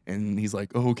now. And he's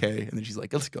like, oh, okay. And then she's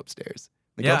like, let's go upstairs.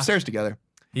 They go Yeah. upstairs together.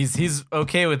 He's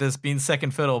okay with this being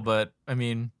second fiddle, but I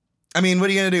mean, What are you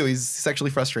going to do? He's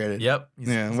sexually frustrated. yep.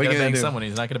 Yeah, He's what are you gonna gonna bang do? someone.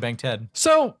 He's not gonna bang Ted.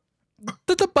 So,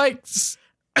 did the bikes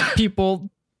people,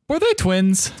 were they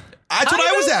twins? That's what I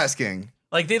Kind was of. asking.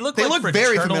 Like they look They like look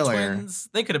very fraternal familiar. twins.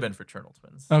 They could have been fraternal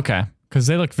twins. Okay, because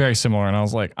they look very similar, and I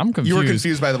was like, I'm confused. You were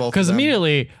confused by the both of Because them.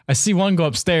 immediately I see one go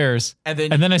upstairs, And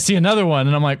then I see another one,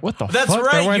 and I'm like, what the that's fuck? They're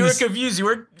right. wearing You were this- confused.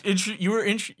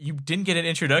 You didn't get an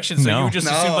introduction, so you No. just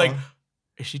No. assumed like,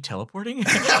 is she teleporting?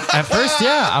 At first,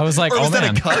 yeah, I was like, Or oh was that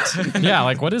man. a cut? Yeah,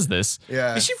 like what is this?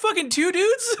 Yeah. Is she fucking two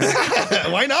dudes?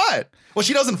 Why not? Well,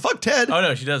 she doesn't fuck Ted. Oh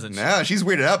no, she doesn't. No, she's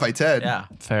weirded out by Ted. Yeah.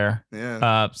 Fair.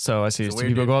 Yeah. So I see It's a two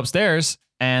weird people dude. go upstairs,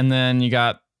 and then you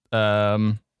got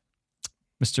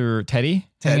Mr. Teddy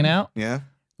Ted. hanging out, Yeah.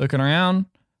 looking around,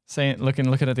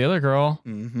 looking at the other girl,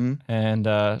 Mm-hmm. and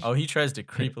Oh, he tries to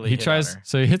creepily. he hit tries. on her.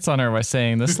 So he hits on her by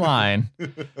saying this line,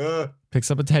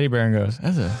 picks up a teddy bear and goes,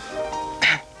 "That's a."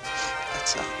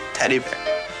 That's a teddy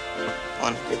bear.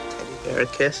 Want to give teddy bear a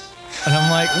kiss? And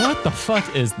I'm like, what the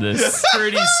fuck is this?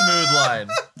 Pretty smooth line.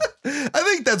 I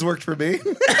think that's worked for me.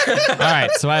 All right,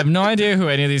 so I have no idea who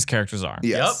any of these characters are.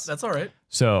 Yes. Yep, that's all right.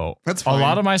 So That's a fine.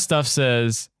 lot of my stuff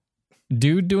says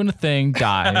Dude doing a thing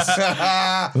dies.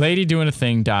 Lady doing a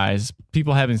thing dies.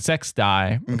 People having sex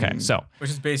die. Okay, so Which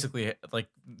is basically like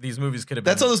these movies could have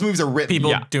been That's how those movies are written. people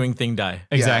Yeah. doing thing die.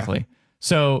 exactly.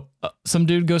 So some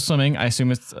dude goes swimming. I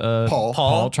assume it's Paul.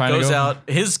 Paul trying goes to go out.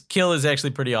 His kill is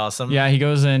actually pretty awesome. Yeah, he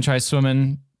goes in, tries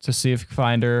swimming to see if he can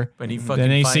find her. But he fucking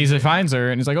then he finds sees her. he finds her,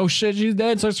 and he's like, "Oh shit, she's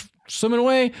dead!" Starts swimming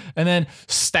away, and then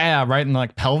stab right in the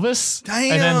like pelvis,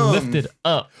 and then Damn. lifted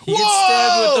up. He gets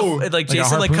stabbed with Like a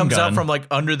Jason harpoon comes out gun. from like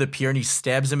under the pier and he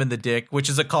stabs him in the dick, which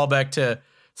is a callback to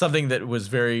something that was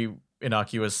very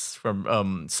innocuous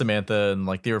from Samantha, and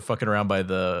like they were fucking around by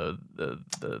the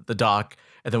dock,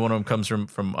 and then one of them comes from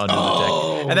under the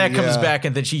deck, and that comes yeah. back,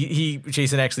 and then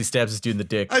Jason actually stabs this dude in the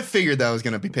dick, I figured that was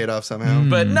going to be paid off somehow.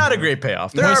 but not a great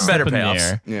payoff. There Nice are better slip in the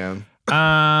payoffs. air.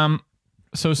 Yeah.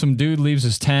 So some dude leaves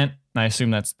his tent, and I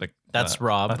assume that's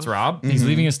Rob. That's Rob. He's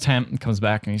leaving his tent and comes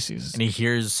back, and he sees And he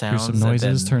hears hears sounds. some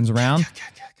noises, and turns around,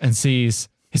 and sees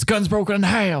his gun's broken in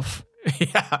half. then,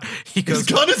 yeah, he His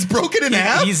goes. gun is broken in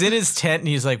half? He's in his tent and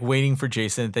he's like waiting for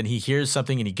Jason. Then he hears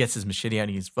something and he gets his machete out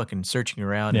and he's fucking searching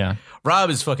around. Yeah.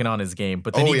 Rob is fucking on his game,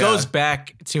 but then Oh, he yeah. goes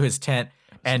back to his tent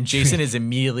and Jason is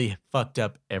immediately fucked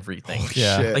up everything.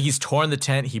 Yeah. Shit. Like he's torn the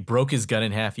tent. He broke his gun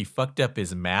in half. He fucked up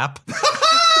his map.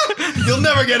 You'll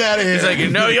never get out of here. He's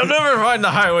like, no, you'll never find the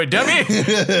highway, dummy.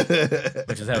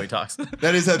 Which is how he talks.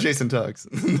 That is how Jason talks.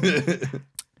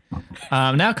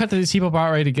 Now cut to these people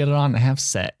about ready to get it on and have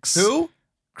sex. Who?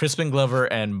 Crispin Glover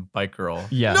and Bike Girl.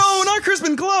 Yes. No, not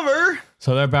Crispin Glover.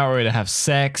 So they're about ready to have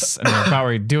sex, and they're about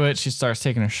ready to do it. She starts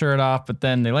taking her shirt off, but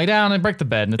then they lay down and break the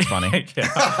bed, and it's funny.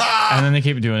 And then they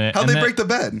keep doing it. How'd and they then break the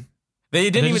bed? They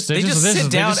didn't even. They just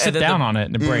sit down sit and then down on it,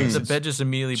 and it breaks. the bed just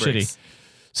immediately breaks. Shitty.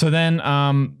 So then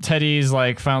Teddy's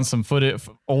like found some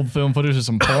old film footage of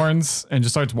some porns, and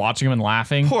just starts watching them and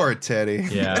laughing. Poor Teddy.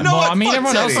 Yeah. You know Well, what? I mean, Fuck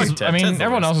everyone else Teddy. is. I mean, Ted's the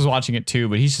everyone worst. else is watching it too,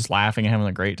 but he's just laughing and having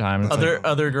a great time. It's like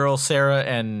Other girl, Sarah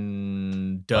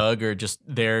and Doug are just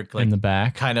there, like in the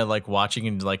back, kind of like watching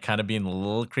and like kind of being a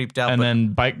little creeped out. and but then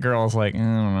Bike Girl's like, I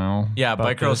don't know. yeah, about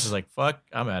Bike Girl's this. just like, fuck,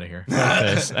 I'm out of here. Fuck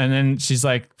this. And then she's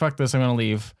like, fuck this, I'm gonna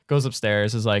leave. Goes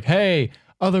upstairs, is like, hey,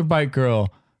 other Bike Girl,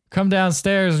 come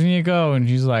downstairs when you go. And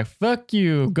she's like, fuck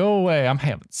you, go away, I'm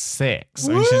having sex.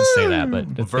 I mean, she didn't say that,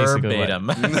 but that's basically Verbatim.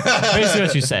 basically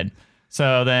what she said.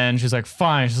 So then she's like,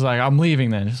 fine. She's like, I'm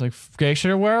leaving then. She's like, okay,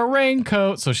 should I wear a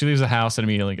raincoat? So she leaves the house and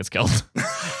immediately gets killed.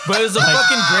 But it's a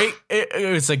fucking great.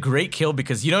 It's a great kill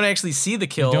because you don't actually see the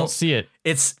kill. You don't see it.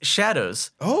 It's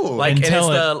shadows. Oh, Like and it's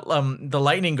Until the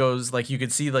lightning goes like you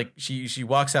could see like she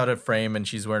walks out of frame and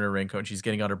she's wearing a raincoat and she's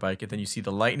getting on her bike and then you see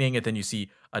the lightning and then you see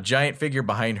a giant figure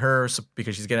behind her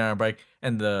because she's getting on her bike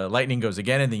and the lightning goes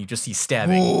again and then you just see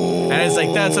stabbing and it's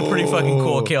like that's a pretty fucking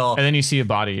cool kill. And then you see a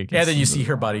body against Yeah, then you see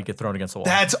her body get thrown against the wall.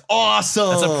 that's awesome.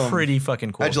 That's a pretty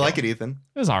fucking cool. How'd you like kill. it, Ethan?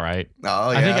 It was all right.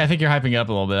 Oh, yeah. I think you're hyping it up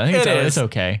a little bit. I think It it's is.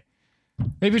 okay.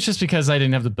 Maybe it's just because I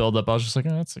didn't have the build up. I was just like,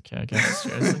 oh, that's okay, I guess.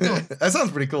 That sounds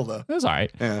pretty cool, though. It was all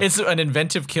right. Yeah. It's an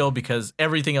inventive kill because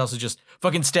everything else is just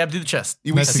fucking stabbed through the chest.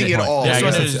 We That's a see good it point. all. Yeah, This I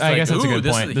one guess is that's- I guess that's a ooh,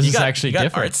 good point. This you is got- actually you got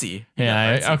different. Artsy. You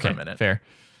Yeah, got artsy for a okay, minute. fair.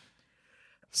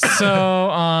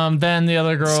 So then the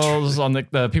other girls on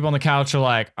the people on the couch are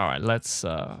like, all right, let's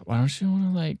why don't you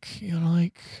want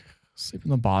to sleep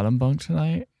in the bottom bunk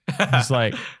tonight? He's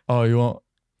like, oh, you want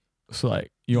to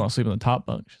sleep in the top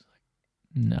bunk? She's like,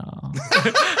 no.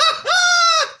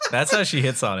 That's how she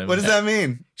hits on him. What does that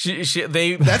mean? That's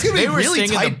That's gonna be they a were really staying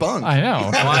in tight the, bunk. I know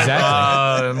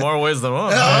exactly. In more ways than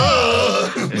one.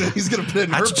 Oh! He's gonna put it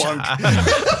in her bunk.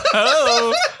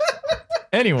 Oh.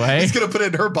 Anyway, He's gonna put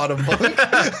it in her bottom bunk.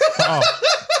 oh,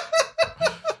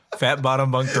 Fat bottom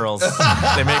bunk girls.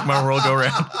 They make my world go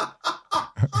round.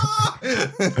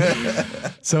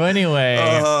 so anyway,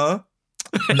 so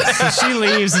she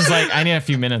leaves and is like, I need a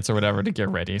few minutes or whatever to get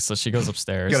ready. So she goes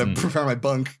upstairs. Gotta and prepare my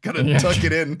bunk. Gotta Yeah. tuck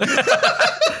it in.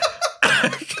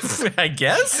 I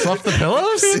guess. fluff the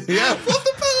pillows. Yeah, flip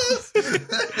the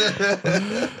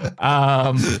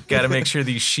pillows. Got to make sure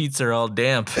these sheets are all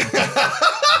damp.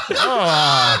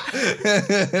 Oh,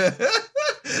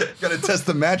 Gotta test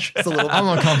the match. It's a little. I'm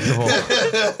uncomfortable.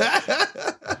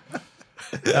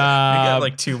 I got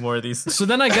like two more of these. So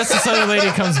then I guess this other lady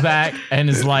comes back and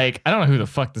is like, I don't know who the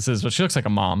fuck this is, but she looks like a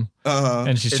mom. Uh-huh.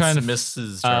 And she's It's trying to.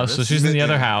 Mrs. Jarvis. So she's in the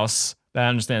other house. I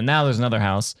understand. Now there's another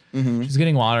house. Mm-hmm. She's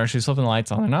getting water. She's flipping the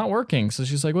lights on. They're not working. So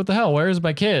she's like, what the hell? Where's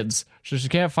my kids? So she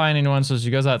can't find anyone. So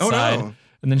she goes outside. no.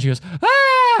 And then she goes,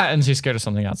 ah! And she's scared of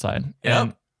something outside.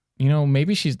 Yep. And,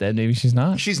 maybe she's dead. Maybe she's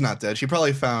not. She's not dead. She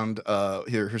probably found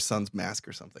her son's mask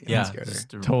or something. yeah, Scared her.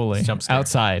 just a Totally. jump scare.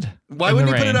 Outside. Why in the wouldn't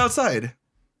you put rain. it outside?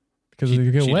 because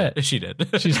you get wet. She did.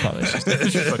 She's probably she's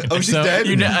dead. Oh, she's So- dead?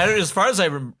 As far as I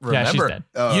remember, Yeah, she's dead.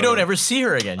 you don't ever see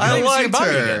her again. You I don't lie liked about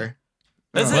her her. again.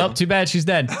 That's Well, it. too bad she's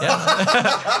dead. You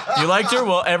liked her?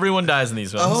 Well, everyone dies in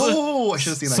these films. Oh, I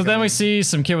should have seen that. So then coming. we see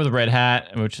some kid with a red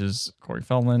hat, which is Corey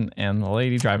Feldman, and the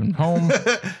lady driving home.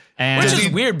 And Which is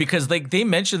weird because like they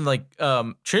mentioned like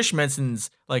Trish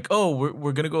mentions like, oh,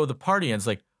 we're gonna go to the party, and it's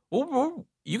like, well,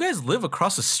 you guys live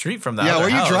across the street from that. Yeah, other where are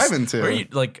you house. driving to? Where you,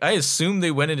 like I assume they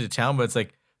went into town, but it's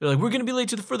like they're like, we're gonna be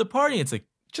late for the party. It's like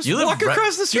Just you live walk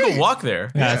across the You street. can walk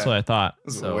there. yeah, that's what I thought.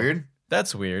 This is So- weird.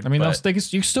 That's weird. I mean, but, you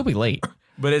can still be late,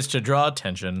 but it's to draw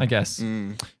attention. I guess.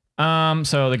 Mm.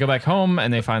 So they go back home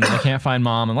and they find that they can't find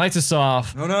mom, and lights us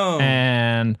off. Oh no.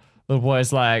 And the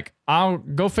boy's like, I'll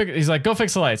go fix. He's like, go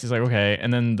fix the lights. He's like, okay.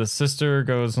 And then the sister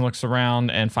goes and looks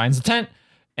around and finds the tent,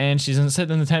 and she's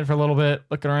sitting in the tent for a little bit,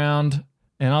 looking around,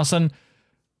 and all of a sudden,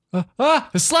 the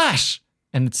slash.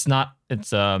 And it's not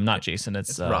Jason.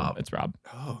 It's Rob. It's Rob.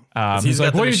 Oh. He's got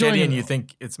like, the what are you machete, doing? and you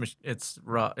think it's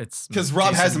Rob. It's 'Cause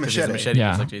Rob has a Jason 'cause he machete. Yeah.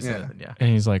 It's like Jason. Yeah. Yeah. And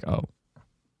he's like, oh,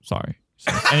 sorry.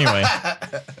 So, anyway,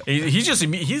 He's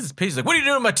like, what are you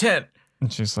doing in my tent?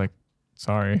 and she's like,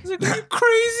 sorry. He's like, are you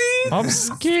crazy? I'm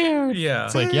scared. Yeah.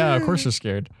 It's like, yeah, of course you're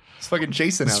scared. It's fucking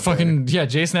Jason It's out fucking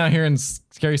Jason out here in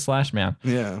Scary Slash Man.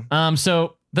 there. Yeah.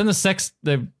 So then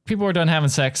the people are done having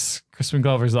sex. Crispin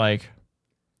Glover's like,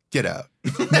 Get out.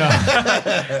 no.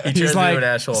 He He's turns like- into an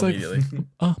asshole it's like, immediately.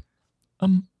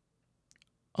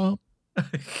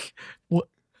 What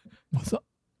was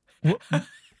what,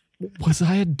 was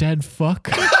I a dead fuck?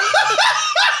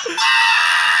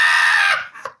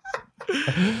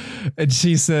 And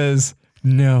she says,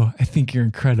 no, I think you're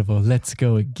incredible. Let's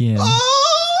go again.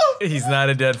 He's not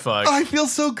a dead fuck. I feel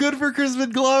so good for Crispin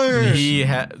Glover.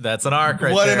 That's an arc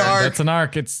right What there. an arc. That's an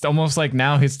arc. It's almost like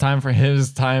now his time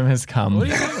has come. What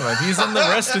are you talking about? He's in the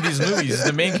rest of these movies. He's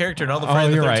the main character in all the Oh, Friday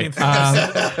the you're 13th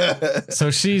right. movies.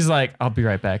 So she's like, I'll be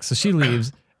right back. So she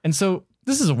leaves. And so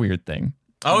this is a weird thing.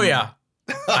 Oh, yeah.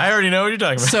 I already know what you're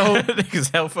talking about. So- because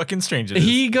how fucking strange it is.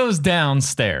 He goes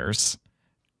downstairs.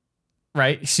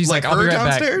 Right? She's Like like, I'll be her right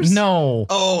downstairs? back. No.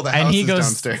 Oh, the house And he is goes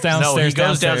downstairs. downstairs. no, he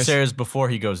goes downstairs before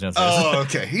he goes downstairs. Oh,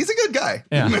 okay. He's a good guy.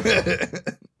 Yeah. He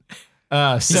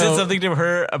said So something to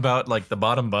her about like the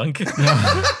bottom bunk.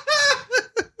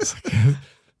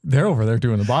 they're over there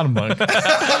doing the bottom bunk.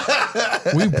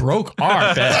 We broke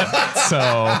our bed.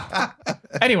 So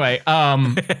anyway,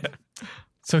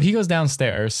 so he goes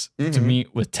downstairs to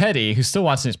meet with Teddy, who's still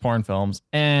watching his porn films,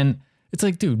 and it's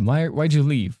like, dude, why'd you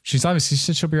leave? She said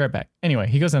she'll be right back. Anyway,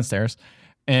 he goes downstairs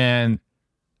and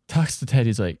talks to Teddy.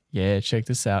 He's like, yeah, check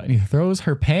this out. And he throws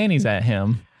her panties at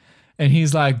him. And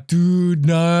he's like, dude,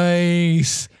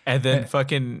 nice. And then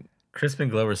fucking Crispin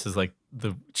Glover says like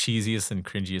the cheesiest and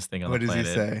cringiest thing on What the does he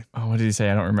planet. say? Oh, what did he say?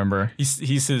 I don't remember. He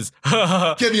says,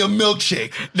 Give me a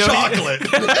milkshake. No, Chocolate.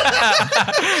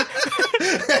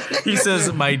 he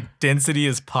says, my density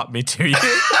has popped me to you.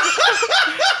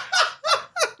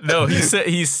 No, he said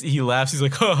he laughs. He's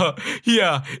like,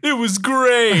 yeah, it was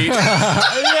great.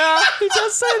 Yeah, he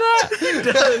does say that.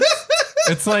 He does.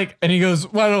 It's like, and he goes,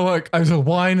 why don't there's a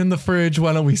wine in the fridge.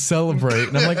 Why don't we celebrate?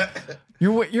 And I'm like,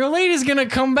 your lady's gonna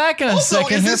come back in a Also,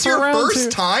 second. is here this for your round first two.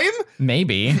 time?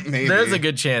 Maybe. Maybe. There's a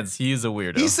good chance he's a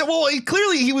weirdo. He said, well,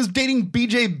 clearly he was dating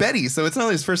BJ Betty, so it's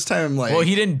not his first time. Like, well,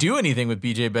 he didn't do anything with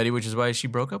BJ Betty, which is why she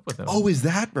broke up with him. oh, is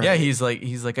that right? Yeah, he's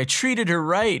like, I treated her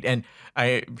right, and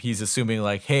he's assuming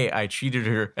like, hey, I treated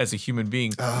her as a human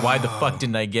being. Why the fuck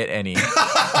didn't I get any?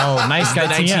 Oh, nice guy.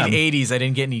 The TM. 1980s, I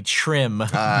didn't get any trim,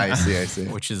 I see.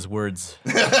 which is words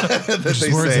that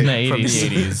they words say. in the from the 80s.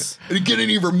 80s. I didn't get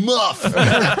any of her muff.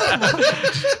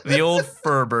 The old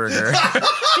fur burger.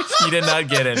 He did not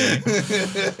get any.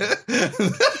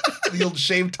 The old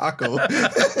shaved taco.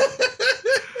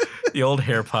 The old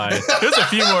hair pie. There's a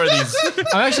few more of these.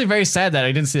 I'm actually very sad that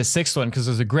I didn't see the sixth one because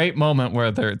there's a great moment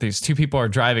where these two people are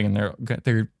driving and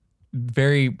they're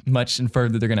very much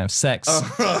inferred that they're gonna have sex,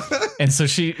 and so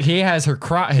he has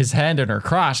his hand in her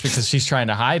crotch because she's trying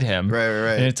to hide him, Right.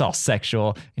 and it's all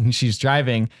sexual, and she's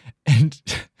driving, and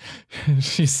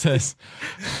she says,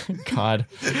 "God,"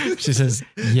 she says,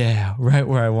 "Yeah, right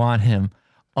where I want him."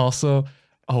 Also,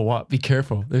 oh, what? Be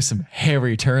careful. There's some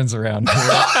hairy turns around here.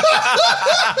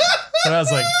 And I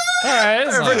was like, all right.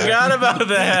 I forgot about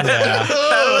that. Yeah.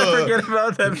 I forgot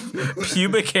about that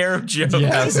pubic hair joke.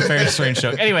 Yeah, it's a very strange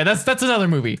joke. Anyway, that's another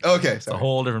movie. Okay, A sorry.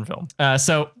 whole different film.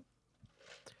 So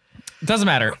doesn't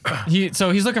matter. He's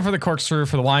looking for the corkscrew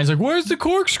for the wine. He's like, "Where's the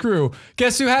corkscrew?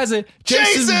 Guess who has it?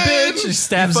 Jason! Bitch!" He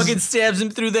stabs him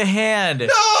through the hand.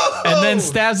 No! and then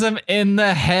stabs him in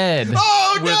the head.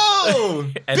 Oh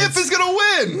no! Biff is gonna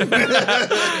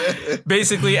win.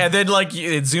 Basically, and then like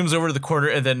it zooms over to the corner,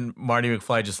 and then Marty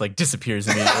McFly just like disappears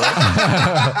immediately.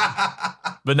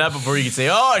 But not before you can say,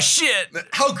 "Oh shit!"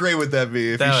 How great would that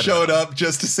be if That he would- showed up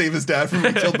just to save his dad from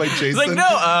being killed by Jason? He's like, "No,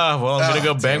 well, I'm gonna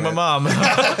go bang my mom."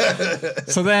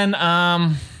 So then,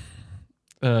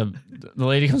 the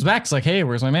lady comes back. It's like, "Hey,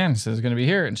 where's my man?" He says, "He's gonna be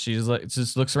here." And she's like,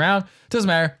 just looks around. Doesn't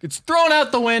matter. Gets thrown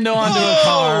out the window onto a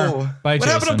car by what Jason.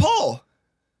 happened to Paul?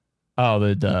 Oh,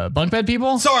 the bunk bed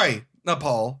people. Sorry, not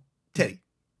Paul. Teddy.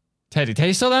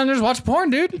 Teddy's still down there just watching porn,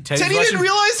 dude. Teddy didn't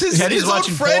realize his own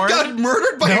watching friend porn? got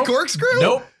murdered by a Nope.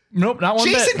 corkscrew? Nope, not one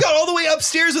Jason bit. got all the way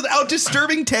upstairs without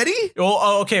disturbing Teddy?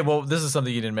 Okay. Well, this is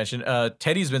something you didn't mention.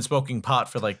 Teddy's been smoking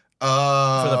pot for the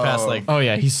past like Oh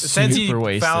yeah, he's since he super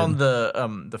wasted. found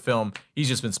the film. He's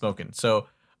just been smoking. So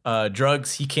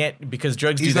drugs he can't because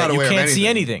drugs He's do that. not You aware of can't see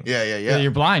anything. Yeah. Yeah,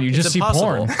 you're blind. You It's just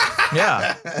impossible. see porn.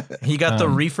 Yeah, he got the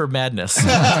reefer madness.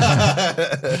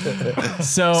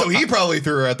 So he probably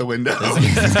threw her out the window.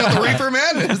 He's got the reefer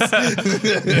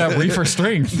madness. you got reefer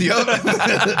strength. Yep.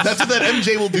 That's what that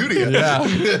MJ will do to you. Yeah.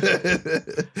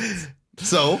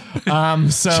 So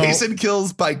So Jason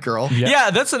kills Bike Girl.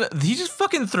 Yeah, he just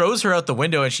fucking throws her out the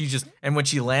window, and when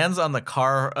she lands on the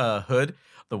car hood,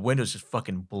 the windows just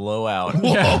fucking blow out.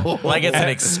 Yeah. Like it's an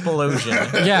explosion.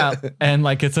 Yeah, and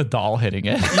like it's a doll hitting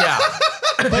it. Yeah.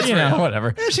 But you know,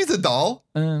 whatever. Yeah, she's a doll.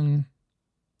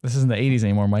 This isn't the 80s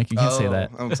anymore, Mike. You can't say that.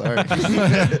 I'm sorry.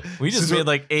 We just She's made a-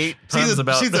 like 8 she's puns a-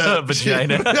 about she's a-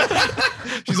 vagina.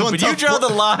 She's one But you tough draw bro-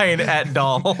 the line at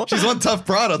doll. She's one tough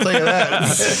broad, I'll tell you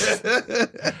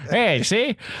that. Hey,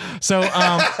 see? So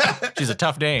She's a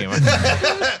tough dame.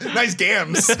 Nice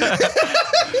gams.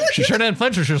 she sure didn't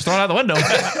flinch when she was thrown out the window.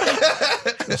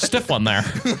 A stiff one there.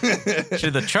 She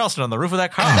did the Charleston on the roof of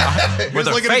that car with Here's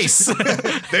her looking at face.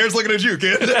 There's looking at you,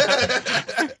 kid.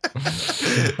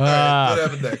 All right, what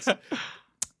happened next?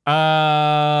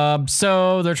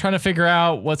 So they're trying to figure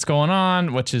out what's going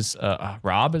on, which is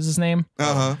Rob is his name.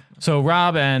 Uh-huh. So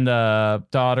Rob and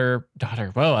daughter.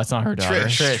 Whoa, that's not her daughter.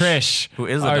 Trish. Who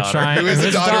is the are daughter. Trying, Who is the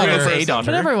his daughter? Who is a daughter.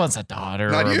 But everyone's a daughter.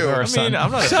 Not or, you. Or I a son.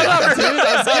 I'm not a Shut up, dude.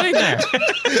 I was getting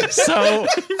there. So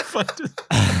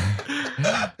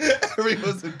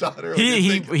Everyone's a daughter.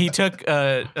 he took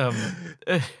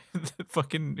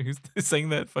fucking who sang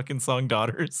that fucking song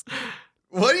Daughters?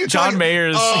 What are you John talking-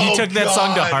 Mayers. Oh, he took that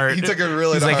song to God. heart. He took it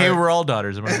really He's to like, hey, heart. we're all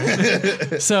daughters. Am I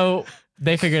right? So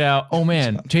they figured out, oh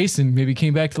man, Jason maybe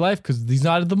came back to life because he's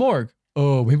not at the morgue.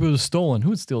 Oh, maybe it was stolen. Who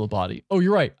would steal the body? Oh,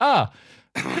 you're right.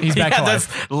 He's back to that's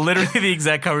life. literally the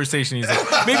exact conversation. He's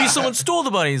like, maybe someone stole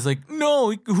the body. He's like,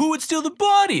 no, who would steal the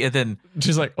body? And then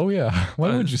She's like, oh yeah,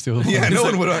 why would you steal the body? Yeah, no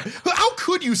like- one would. How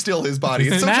could you steal his body?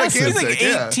 It's so Massive. he's gigantic. like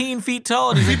yeah. 18 feet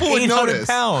tall and he's People like would 800 notice.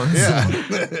 pounds.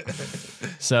 Yeah.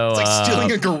 So It's like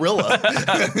stealing a gorilla.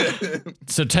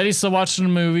 so Teddy's still watching the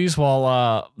movies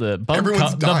while the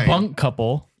Everyone's dying. bunk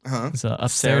couple is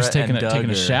upstairs Sarah and taking Doug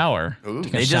a are- shower. Ooh.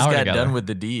 Taking a They just shower got together. done with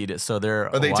the deed, so they're.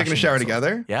 Are they taking a washing shower themselves.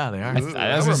 together? Yeah, they are.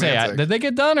 I was gonna say, romantic. did they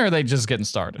get done or are they just getting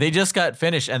started? They just got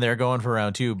finished and they're going for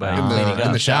round 2 by In the- cleaning in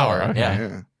up. the shower.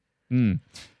 Okay. Yeah.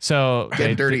 So Getting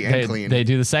they, dirty and they, clean. They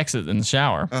do the sex in the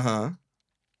shower. Uh-huh.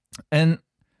 And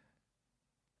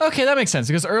okay, that makes sense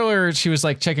because earlier she was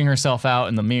like checking herself out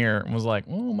in the mirror and was like,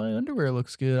 "Oh, my underwear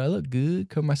looks good. I look good.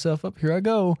 Cover myself up. Here I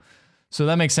go." So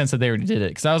that makes sense that they already did it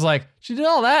because I was like, she did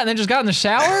all that and then just got in the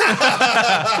shower.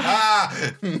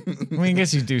 I mean, I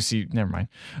guess you do see. Never mind.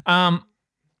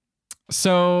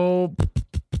 So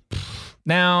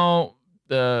now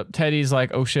Teddy's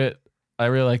like, "Oh shit, I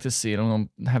really like this scene. I'm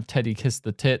gonna have Teddy kiss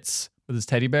the tits with his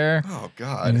teddy bear." Oh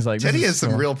God. And he's like, Teddy this has is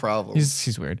some so- real problems.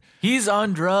 He's weird. He's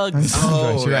on drugs.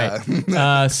 Oh, You're yeah.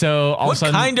 right. So all What of a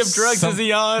sudden, kind of drugs is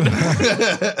he on?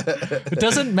 It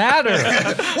doesn't matter.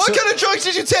 What kind of drugs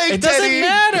did you take, It doesn't Teddy?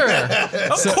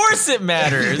 matter. Of course it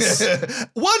matters.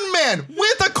 One man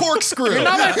with a corkscrew. You're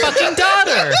not my fucking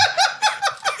daughter.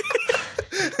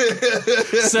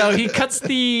 So he cuts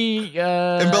the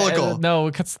Umbilical.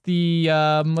 No, cuts the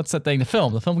what's that thing? The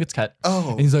film. The film gets cut.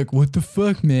 Oh. And he's like, "What the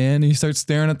fuck, man?" And he starts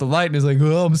staring at the light, and he's like,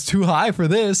 "Oh, I'm too high for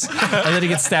this." And then he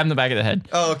gets stabbed in the back of the head.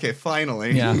 Oh, okay,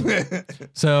 finally. Yeah.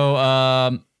 So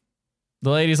the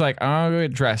lady's like, "I'm gonna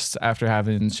get dressed after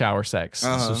having shower sex."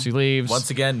 Uh-huh. So she leaves. Once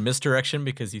again, misdirection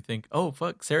because you think, oh,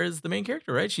 fuck, Sarah's the main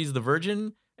character, right? She's the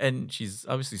virgin and she's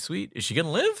obviously sweet. Is she going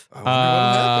to live? I wonder what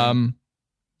happened.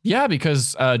 Yeah,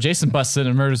 because Jason busts in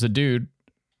and murders a dude.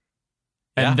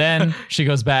 And then she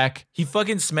goes back. He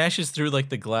fucking smashes through like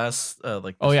the glass,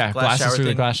 glasses through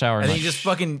the glass shower. and then like, he just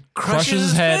fucking crushes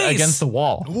his head face. against the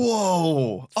wall.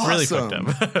 Whoa. Really Awesome.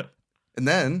 fucked up. And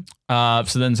then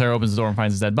So then Sarah opens the door and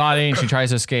finds his dead body, and she tries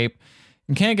to escape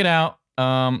and can't get out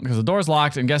because the door's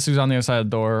locked. And guess who's on the other side of the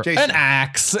door? Jason. An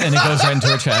axe, and it goes right into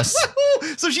her chest.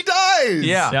 so she dies.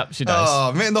 Yeah. Yep, she dies.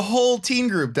 Oh man, the whole teen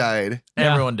group died.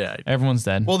 Yeah. Everyone died. Everyone's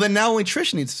dead. Well, then now only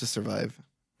Trish needs to survive.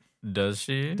 Does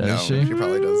she? Does no, she? She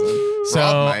probably doesn't. So,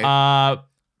 Rob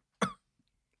might.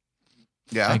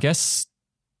 Yeah. I guess.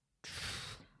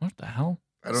 What the hell?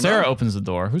 I don't Sarah know. opens the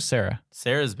door. Who's Sarah?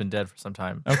 Sarah's been dead for some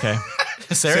time. Okay.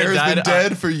 Sarah Sarah's died. been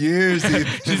dead for years.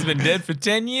 She's been dead for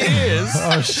 10 years.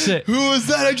 Oh shit. Who was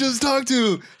that I just talked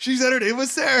to? She said her name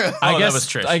was Sarah. I that guess was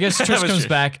Trish. I guess That Trish was comes Trish.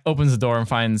 back, opens the door, and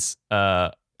finds.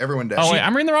 Everyone dead. Oh wait,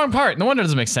 I'm reading the wrong part. No wonder it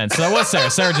doesn't make sense. So that was Sarah.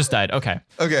 Sarah just died. Okay,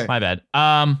 Okay. my bad.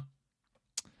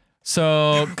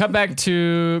 So cut back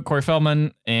to Corey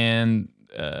Feldman, and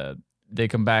they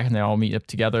come back, and they all meet up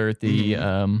together. The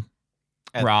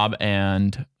At- Rob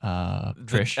and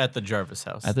Trish At the Jarvis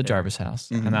house. at the Yeah. Jarvis house,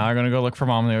 Mhm. and now they're gonna go look for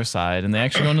mom on the other side, and they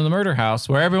actually go into the murder house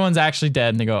where everyone's actually dead,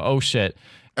 and they go, "Oh shit!"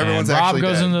 Everyone's and actually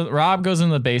dead. Rob goes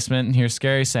into the basement and hears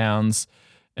scary sounds,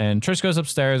 and Trish goes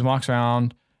upstairs, walks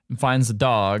around, and finds the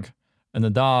dog, and the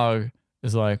dog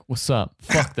is like, "What's up?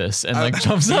 Fuck this!" and like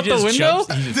jumps He out the just window.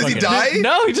 jumps- he just Does he fucking- die?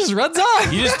 No, he just runs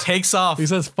off. He just takes off. He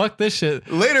says, "Fuck this shit."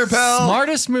 Later, pal.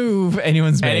 Smartest move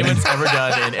anyone's made. Anyone's ever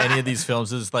done in any of these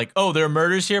films is like, oh, there are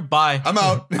murders here. Bye. I'm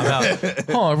out. I'm out.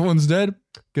 Oh, everyone's dead.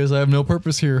 Guess I have no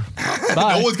purpose here.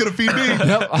 Bye. No one's gonna feed me.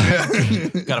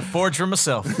 Yep. Got to forge for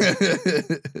myself.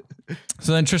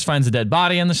 So then Trish finds a dead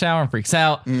body in the shower and freaks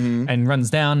out and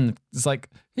runs down and is like,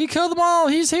 "He killed them all.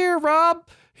 He's here, Rob.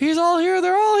 He's all here.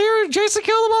 They're all here. Jason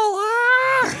killed them all."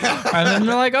 Ah! And then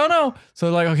they're like, "Oh no." So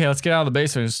they're like, "Okay, let's get out of the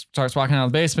basement." Just starts walking out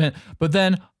of the basement. But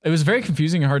then it was very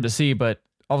confusing and hard to see. But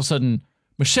all of a sudden,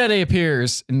 Machete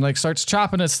appears and like starts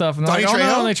chopping at stuff. And they're Donnie like, "Oh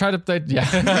no." Trejo? And they try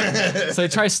to, so they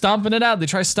try stomping it out. They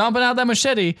try stomping out that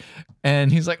machete.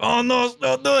 And he's like, "Oh no,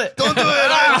 don't do it. Don't do it.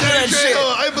 I'm Danny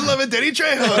Trejo. I beloved Danny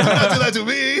Trejo. Do not do that to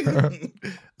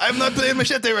me. I'm not playing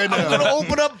Machete right now. I'm gonna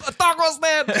open up a taco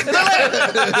stand in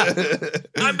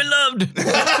LA. I'm beloved.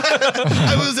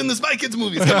 I was in the Spy Kids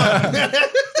movies. Come on.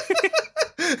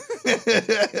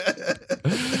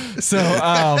 So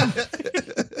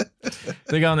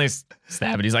they go and they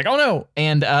stab it. He's like, "Oh no!"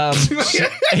 And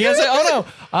he has like, "Oh no!"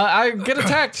 I get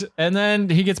attacked, and then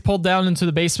he gets pulled down into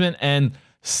the basement and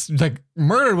like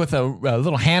murdered with a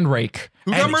little hand rake.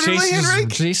 Who got murdered with a hand rake?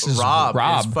 Jason's Rob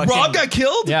is fucking- Rob got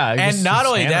killed? Yeah, And not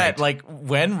only that, like. like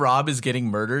when Rob is getting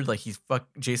murdered, like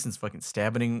Jason's fucking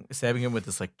stabbing him with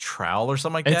this like trowel or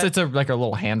something like that. It's like a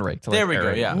little hand rake. To, like, There we go.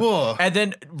 aerate. Yeah. Whoa. And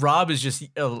then Rob is just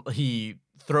he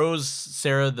throws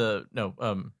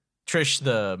Trish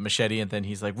the machete, and then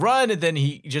he's like, "Run!" And then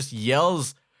he just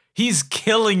yells, "He's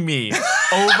killing me!"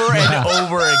 over and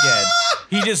over again.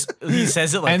 He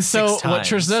says it like And so 6 times. what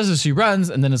Trish does is she runs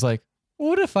and then is like,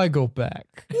 "What if I go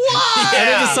back?" Why? And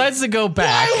then decides to go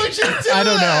back. Why would you do I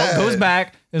don't know. that? Goes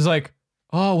back. Is like,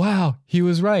 "Oh wow, he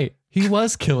was right. He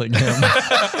was killing him."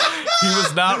 He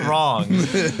was not wrong.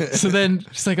 So then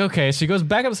she's like, "Okay." She goes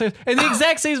back upstairs, and the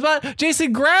exact same spot,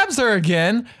 Jason grabs her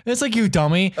again. And it's like, "You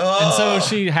dummy!" And so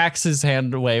she hacks his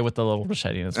hand away with the little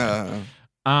machete in his face.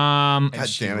 God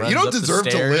she damn it. runs You don't up the deserve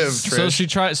to stairs. live, Trish. So she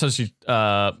tries. So she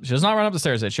does not run up the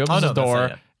stairs yet. She opens no, the that's door, not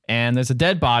yet. and there's a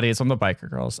dead body. It's one of the biker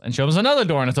girls, and she opens another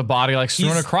door, and it's a body like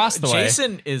strewn across the way.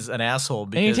 Jason is an asshole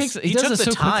And because he does took it the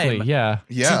so time quickly. Yeah.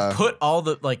 Yeah. to put all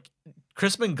the like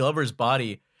Crispin Glover's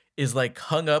body is like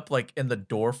hung up like in the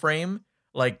door frame,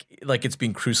 like it's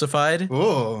being crucified,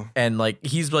 Oh. and like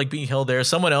he's like being held there.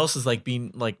 Someone else is like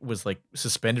being like was like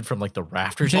suspended from like the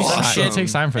rafters. It or takes, some time, shit. it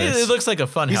takes time for It, this. it looks like a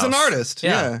fun He's house. an artist.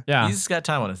 Yeah. Yeah. He's got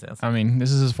time on his hands. I mean, this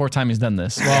is his 4th time he's done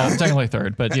this. Well, technically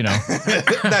 3rd, but you know,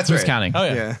 That's who's right. counting? Oh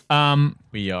yeah, Yeah.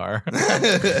 we are.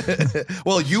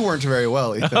 Well, you weren't very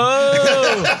well, Ethan.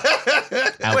 Oh,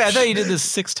 Ouch. wait! I thought you did this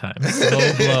 6 times.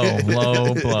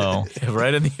 Low blow.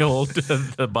 Right in the old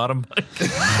the bottom.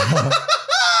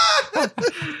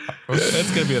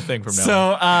 That's gonna be a thing from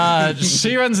now. So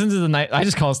she runs into the night. I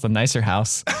just call it the nicer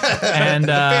house, and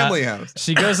family house.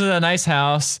 She goes to the nice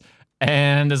house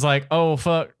and is like, "Oh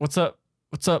fuck, what's up?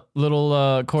 What's up,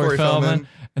 little Corey Feldman?"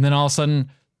 And then all of a sudden,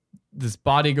 this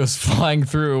body goes flying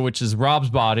through, which is Rob's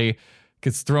body,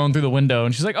 gets thrown through the window,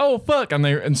 and she's like, "Oh fuck!"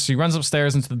 And she runs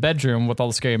upstairs into the bedroom with all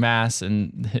the scary masks,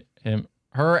 and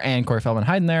her and Corey Feldman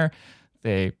hiding there.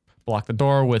 They block the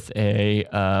door with a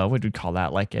what do we call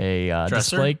that? Like a Dresser?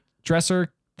 display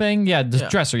dresser thing. Yeah, the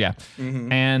dresser. Yeah.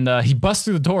 Mhm. And he busts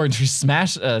through the door and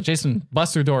Jason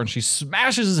busts through the door and she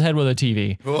smashes his head with a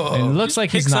TV. Whoa. And it looks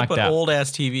like he's Picks knocked up an out. old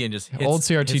ass TV and just hits, Old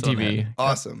CRT hits on the TV. head.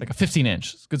 Awesome. Like a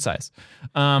 15-inch. It's good size.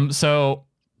 So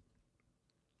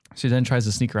she then tries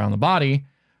to sneak around the body,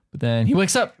 but then he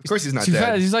wakes up. Of course he's not She's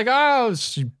dead. He's like, oh,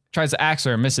 she tries to axe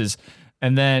her and misses.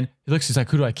 And then he looks, he's like,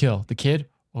 who do I kill? The kid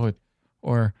or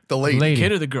The lady.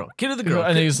 Kid or the girl? Kid or the girl?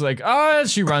 And he's like, oh, and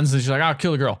she runs and she's like, I'll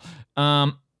kill the girl.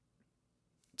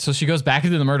 So she goes back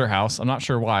into the murder house. I'm not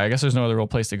sure why. I guess there's no other real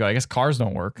place to go. I guess cars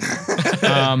don't work.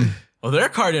 Well, their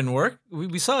car didn't work.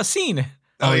 We saw a scene.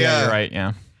 Oh, yeah. You're right.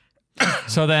 Yeah.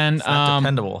 So then, Not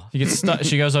dependable. he gets stuck.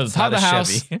 She goes to the top of the not a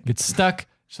house, Chevy. gets stuck.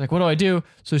 She's like, "What do I do?"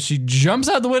 So she jumps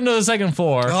out the window of the second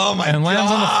floor. Oh my and lands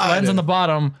God. lands on the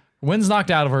bottom. Wind's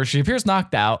knocked out of her. She appears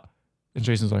knocked out. And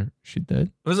Jason's like, "She dead?"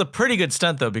 It was a pretty good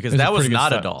stunt though, because It was a that was pretty good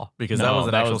not a stunt. doll, because that was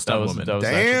an actual stunt woman. That was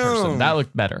an actual person. Damn. That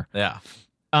looked better. Yeah.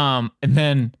 And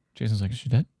then Jason's like, "Is she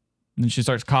dead?" And then she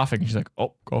starts coughing. And she's like,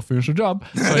 "Oh, go finish her job."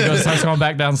 So he goes, starts going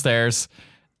back downstairs,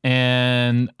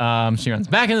 and she runs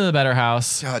back into the better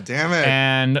house. God damn it.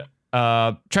 And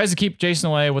tries to keep Jason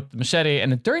away with the machete.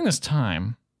 And during this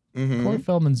time, Mhm. Corey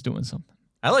Feldman's doing something.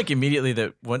 I like immediately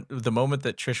that the moment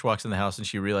that Trish walks in the house and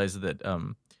she realizes that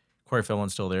Corey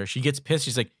Feldman's still there, she gets pissed.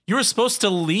 She's like, "You were supposed to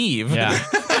leave." Yeah.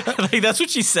 Like that's what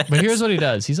she said. But here's what he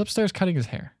does. He's upstairs cutting his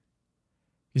hair.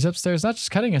 He's upstairs not just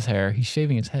cutting his hair, he's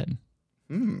shaving his head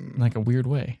Hmm. in like a weird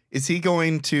way. Is he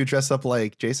going to dress up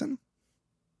like Jason?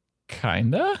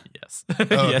 Kinda. Yes.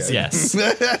 Oh, Yes, okay.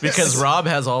 yes. Because Rob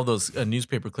has all those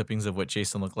newspaper clippings of what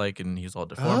Jason looked like, and he's all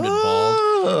deformed and bald.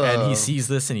 Oh. And he sees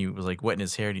this, and he was like wetting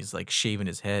his hair, and he's like shaving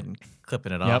his head and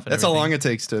clipping it off. And That's how everything. long it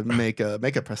takes to make a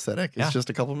prosthetic. It's Yeah. just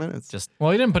a couple minutes. Just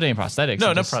Well, he didn't put any prosthetics. no,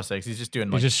 he no just- prosthetics. He's just doing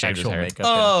he like just shaved his actual hair. makeup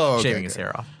Oh, and okay, shaving his okay.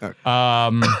 hair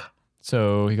off.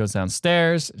 So he goes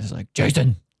downstairs and he's like,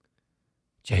 Jason,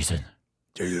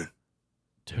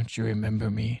 don't you remember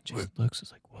me? Jason looks,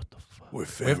 he's like, what the fuck? We're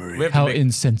We have How to make,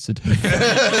 insensitive. we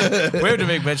have to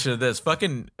make mention of this.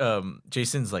 Fucking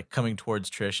Jason's like coming towards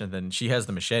Trish, and then she has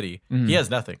the machete. Mm. He has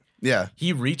nothing. Yeah.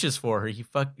 He reaches for her.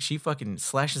 She fucking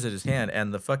slashes at his hand,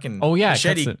 and the fucking Oh, yeah,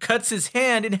 machete cuts his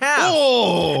hand in half.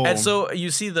 Oh. And so you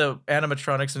see the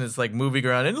animatronics, and it's like moving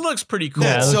around, and it looks pretty cool.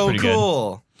 Yeah, it looks so pretty good.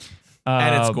 cool.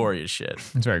 And it's Um, gory as shit.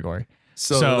 It's very gory.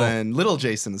 So, So- then little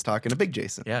Jason is talking to big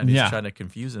Jason. Yeah, and he's Yeah. trying to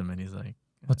confuse him, and he's like,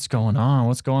 What's going on?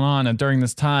 What's going on? And during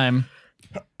this time,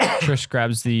 Trish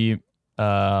grabs the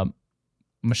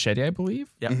machete, I believe,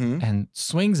 Yeah. Mhm. and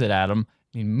swings it at him.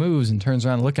 He moves and turns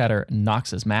around to look at her and knocks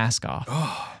his mask off.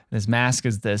 Oh. And his mask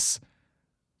is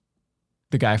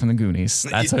the guy from the Goonies.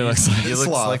 That's what he looks like. he looks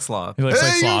Sloth. like Sloth. He looks Hey,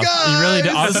 like you Sloth. He really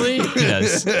does. guys! Honestly, he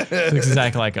does. He looks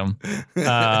exactly like him.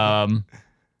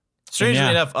 Strangely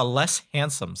yeah. enough, a less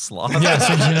handsome Sloth. Yeah,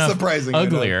 strangely enough, Surprisingly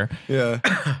enough. uglier. Yeah.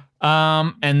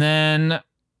 And then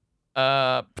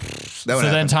That so would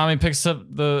then happen. Tommy picks up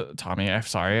the Tommy. I'm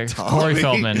sorry, Tommy? Corey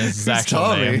Feldman is his Who's actual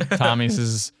Tommy? name.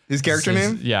 Tommy's his character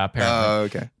name? Yeah, apparently. Oh,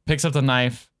 okay. Picks up the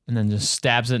knife and then just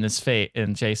stabs it in his face,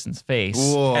 in Jason's face.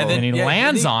 Whoa. And he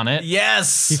lands on it.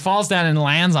 Yes. He falls down and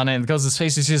lands on it and goes to his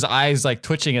face. You see his eyes like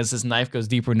twitching as his knife goes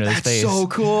deeper into his That's face. so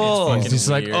cool. It's He's just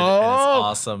like, weird, and it's "Oh!"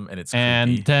 awesome, and it's And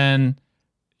creepy. then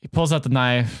he pulls out the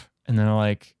knife, and they're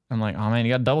like, I'm like, oh man,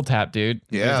 you got double tap, dude.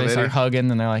 Yeah, They baby. start hugging,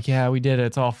 and they're like, yeah, we did it.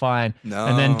 It's all fine. No.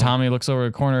 And then Tommy looks over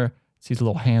the corner, sees a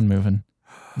little hand moving.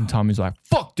 And Tommy's like,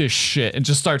 fuck this shit. And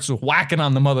just starts whacking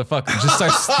on the motherfucker. Just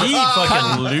starts he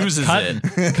fucking losses cutting,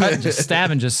 it. cutting, just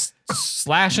stabbing, just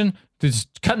slashing,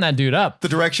 just cutting that dude up. The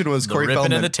direction was The Corey ripping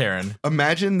Feldman. and the tearing.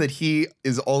 Imagine that he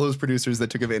is all those producers that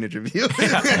took advantage of you.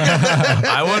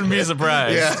 I wouldn't be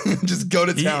surprised. Yeah, just go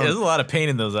to town. There's a lot of pain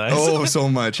in those eyes. Oh, so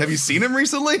much. Have you seen him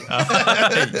recently?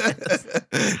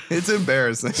 It's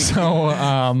embarrassing.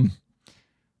 So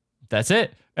that's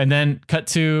it. And then cut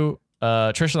to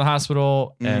Trish in the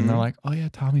hospital, and they're like, oh yeah,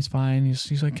 Tommy's fine.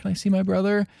 He's like, can I see my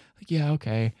brother? Like, yeah,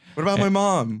 okay. What about my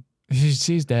mom?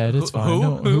 She's dead. It's fine. Who?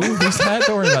 No, who's that?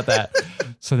 Don't worry about that.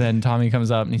 So then Tommy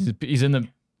comes up and he's in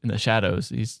the shadows.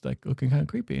 He's like looking kind of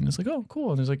creepy, and it's like, oh,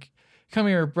 cool. And he's like, come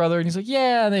here, brother. And he's like,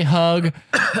 yeah. And they hug,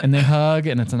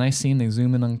 and it's a nice scene. They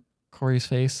zoom in on Corey's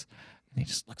face, and he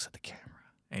just looks at the camera.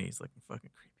 And he's looking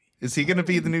fucking creepy. Is he going to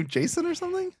be the new Jason or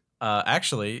something?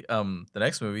 Actually, the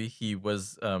next movie, he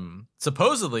was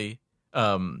supposedly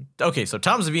okay. So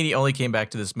Tom Savini only came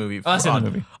back to this movie. Oh, that's in the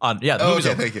movie. The Oh, movie's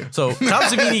okay, over. thank you. So Tom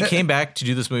Savini came back to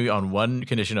do this movie on one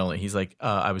condition only. He's like,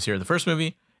 I was here in the first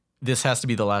movie. This has to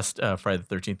be the last Friday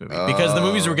the 13th movie because the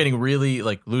movies were getting really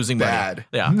like losing Bad. money.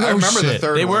 Yeah, No I remember the shit.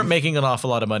 third they one. weren't making an awful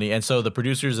lot of money, and so the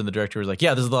producers and the director was like,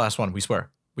 "Yeah, this is the last one. We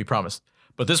swear, we promise."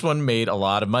 But this one made a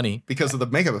lot of money because of the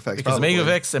makeup effects. because of makeup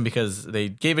effects and because they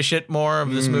gave a shit more of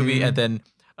this movie, and then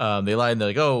they lied and they're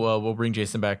like, "Oh, well, we'll bring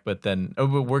Jason back," but then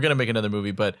we're gonna make another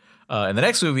movie. But in the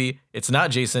next movie, it's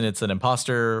not Jason; it's an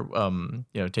imposter,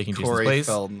 taking Corey Jason's place.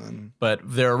 Feldman. But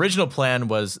their original plan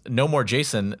was no more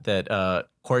Jason. That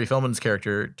Corey Feldman's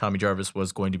character Tommy Jarvis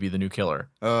was going to be the new killer.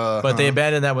 But they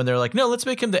abandoned that when they're like, no, let's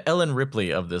make him the Ellen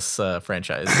Ripley of this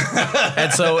franchise.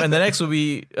 And so in the next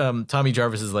movie, Tommy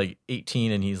Jarvis is like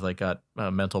 18 and he's like got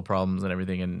mental problems and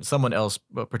everything. And someone else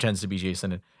pretends to be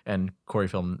Jason, and Corey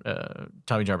Feldman,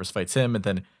 Tommy Jarvis fights him. And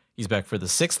then he's back for the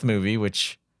 6th movie,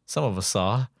 which some of us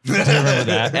saw. I remember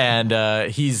that. And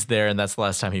he's there, and that's the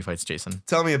last time he fights Jason.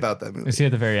 Tell me about that movie. You see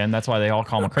at the very end, that's why they all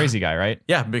call him a crazy guy, right?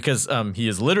 Yeah, because he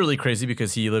is literally crazy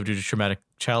because he lived a traumatic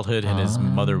childhood and his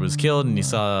mother was killed, and he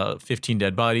saw 15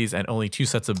 dead bodies and only 2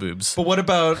 sets of boobs. But what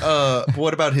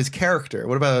about his character?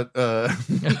 What about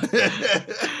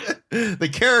the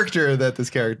character that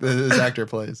this actor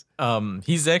plays?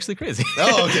 He's actually crazy.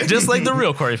 Oh, okay. Just like the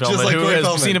real Corey Feldman, like who Corey has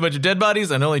Feldman. seen a bunch of dead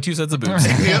bodies and only 2 sets of boobs.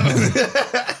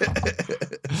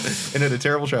 And had a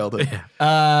terrible childhood.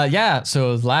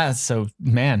 So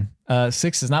man,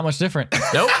 6 is not much different.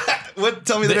 Nope. What?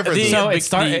 Tell me the difference. So the it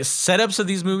started- setups of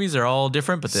these movies are all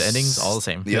different, but the ending's all the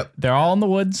same. Yep. They're all in the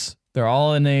woods. They're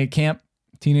all in a camp.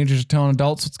 Teenagers are telling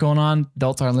adults what's going on.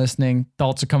 Adults aren't listening.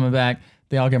 Adults are coming back.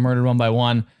 They all get murdered one by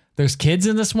one. There's kids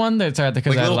in this one. That's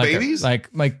because Like little babies?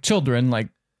 like children, like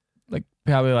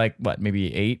probably like what,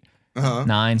 maybe 8, Uh-huh.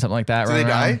 9, something like that. Do right they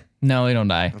around. die? No, they don't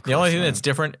die. The only thing that's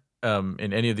different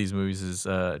in any of these movies is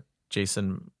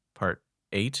Jason Part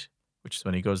 8, which is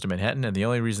when he goes to Manhattan, and the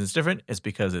only reason it's different is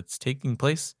because it's taking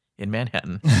place in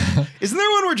Manhattan. Isn't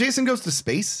there one where Jason goes to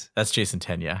space? That's Jason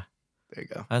 10, yeah. There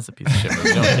you go. That's a piece of shit movie.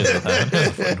 No one cares about that one.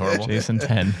 That's fucking horrible. Jason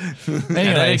 10. And then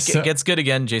Anyway, it gets good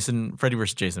again. Freddy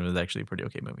vs. Jason was actually a pretty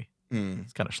okay movie. Hmm.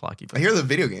 It's kind of schlocky. I hear the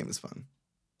video game is fun.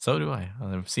 So do I.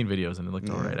 I've seen videos and it looked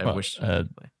all right. I Well, wish.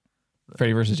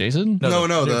 Freddy versus Jason? No,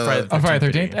 Friday the- Friday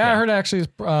 13th. video, Yeah, I heard actually,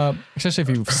 especially if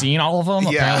you've seen all of them,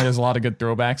 Yeah. apparently there's a lot of good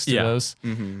throwbacks to Yeah. those.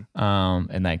 Mm-hmm.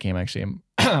 And that game actually,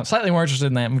 I'm slightly more interested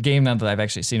in that game now that I've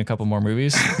actually seen a couple more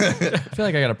movies. I feel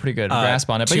like I got a pretty good grasp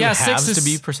on it. But 2 yeah, 6 halves is to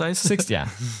be precise. 6. Yeah,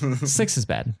 6 is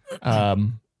bad.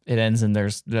 It ends and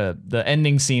there's the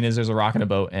ending scene is there's a rock in a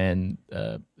boat and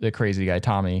the crazy guy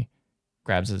Tommy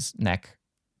grabs his neck,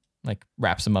 like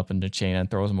wraps him up in a chain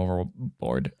and throws him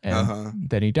overboard, and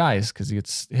then he dies because he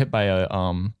gets hit by a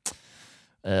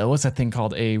what's that thing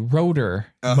called, a rotor,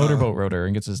 motorboat rotor,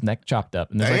 and gets his neck chopped up,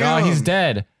 and they're like, oh, he's Damn.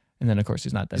 dead, and then of course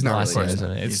he's not dead. He's not The last really scene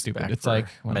dead. is- it's He's stupid. back It's for like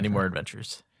many whatever. more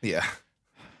adventures. Yeah.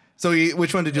 So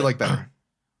which one did you like better?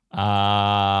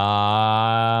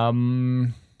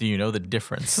 Do you know the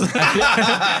difference?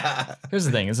 Here's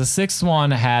the thing: is the 6th one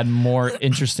had more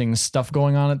interesting stuff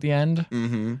going on at the end,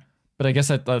 Mm-hmm. but I guess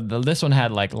that this one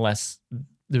had like less.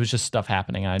 There was just stuff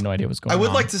happening. I had no idea what was going I on.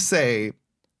 would like to say,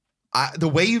 the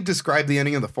way you've described the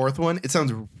ending of the 4th one, it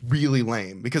sounds really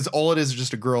lame because all it is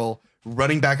just a girl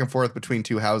running back and forth between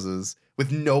 2 houses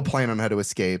with no plan on how to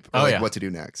escape or what to do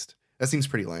next. That seems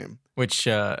pretty lame. Which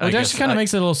Which actually kind of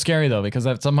makes it a little scary though, because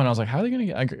at some point I was like, "How are they going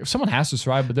to get?" Someone has to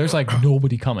survive, but there's like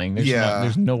nobody coming. There's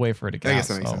there's no way for it to get I out. guess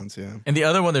that makes so. sense. Yeah. And the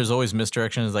other one, there's always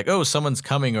misdirection. It's like, oh, someone's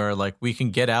coming, or like we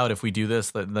can get out if we do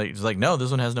this. It's like, no,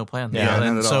 this one has no plan. Yeah, not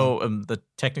and at so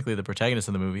technically the protagonist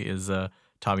of the movie is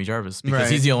Tommy Jarvis, because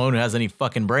Right. he's the only one who has any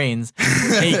fucking brains.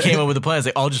 And he came up with a plan. It's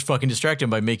like, I'll just fucking distract him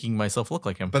by making myself look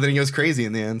like him. But then he goes crazy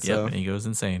in the end. Yep, So and he goes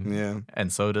insane. yeah.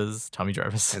 And so does Tommy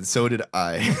Jarvis. And so did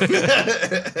I.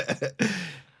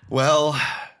 Well,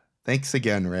 thanks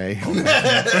again, Ray.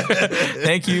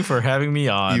 Thank you for having me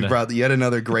on. You brought yet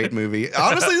another great movie.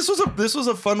 Honestly, this was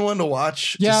a fun one to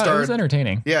watch. Yeah, to start, it was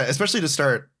entertaining. Yeah, especially to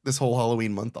start this whole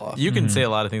Halloween month off. You can say a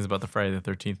lot of things about the Friday the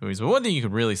 13th movies, but one thing you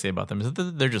could really say about them is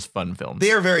that they're just fun films.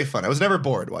 They are very fun. I was never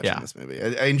bored watching Yeah. this movie.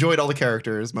 I enjoyed all the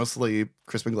characters, mostly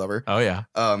Crispin Glover. Oh, yeah.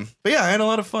 But yeah, I had a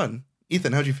lot of fun.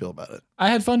 Ethan, how'd you feel about it? I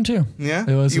had fun too. Yeah,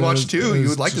 It was, you it watched was- too. it You was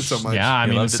would liked it so much. Yeah, I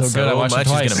He mean, loved it's so it good. I watched it much,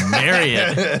 twice. he's gonna marry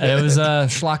it. It was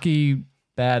schlocky,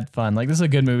 bad fun. Like, this is a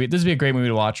good movie. This would be a great movie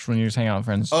to watch when you're just hanging out with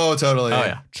friends, Oh, totally. Oh,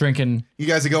 yeah. drinking You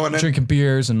guys are going drinking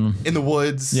beers and in the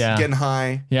woods, Yeah. getting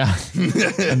high. yeah, and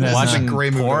then, that's Watching a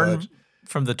great movie to porn watch.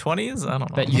 from the 20s? I don't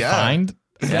know. that you Yeah. find.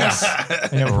 Yes,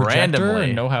 and a projector Randomly.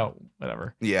 and know how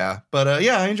whatever. Yeah, but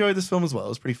yeah, I enjoyed this film as well. It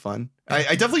was pretty fun. I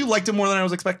definitely liked it more than I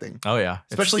was expecting, Oh, yeah.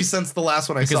 especially since the last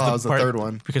one I saw was the third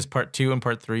one. Because part 2 and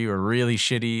part 3 were really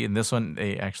shitty, and this one,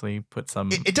 they actually put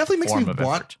some. It definitely makes form me of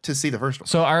want effort. to see the first one.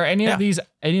 So, are any Yeah. of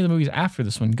the movies after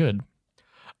this one good?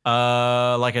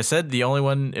 Like I said, the only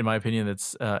one, in my opinion,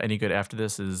 that's any good after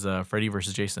this is Freddy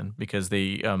versus Jason, because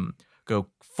they go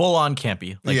full on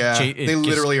campy. Like Yeah, it they gets-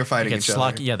 literally are it fighting gets each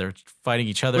other. schlocky. Yeah, they're fighting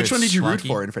each other. Which It's one did you root schlocky.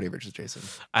 for in Freddy vs. Jason?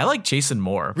 I like Jason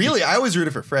more. Really, I always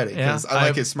rooted for Freddy because Yeah, I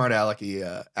like I- his smart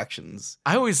alecky actions.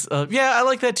 I always, I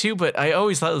like that too. But I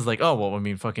always thought it was like, oh well, I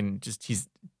mean, fucking just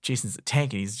Jason's a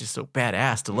tank and he's just so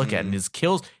badass to look at, and his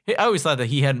kills. I always thought that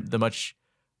he had the much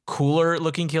cooler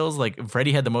looking kills. Like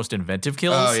Freddy had the most inventive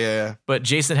kills. Oh yeah. But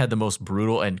Jason had the most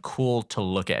brutal and cool to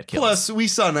look at kills. Plus, we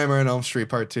saw Nightmare on Elm Street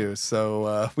Part 2,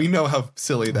 so we know how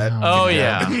silly that. Oh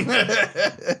yeah,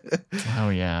 Oh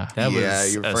yeah. that yeah,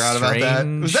 was you a forgot about that.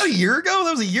 Was that a year ago?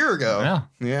 That was a year ago.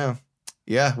 Yeah. Yeah.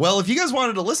 Yeah. Well, if you guys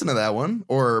wanted to listen to that one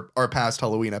or our past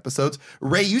Halloween episodes,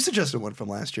 Ray, you suggested one from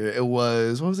last year. It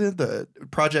was, what was it? The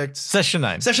Project Session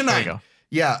 9. Session There 9. you go.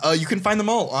 Yeah, you can find them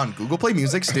all on Google Play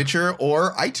Music, Stitcher,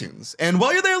 or iTunes. And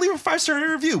while you're there, leave a 5-star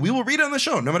review. We will read it on the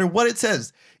show, no matter what it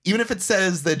says. Even if it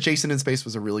says that Jason in Space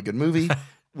was a really good movie,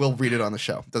 we'll read it on the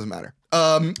show. Doesn't matter.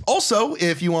 Also,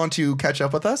 if you want to catch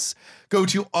up with us, go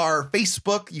to our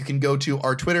Facebook. You can go to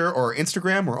our Twitter or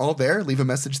Instagram. We're all there. Leave a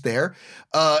message there.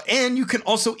 And you can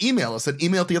also email us at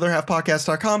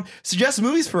email@theotherhalfpodcast.com. Suggest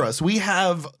movies for us. We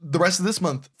have the rest of this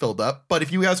month filled up. But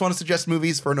if you guys want to suggest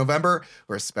movies for November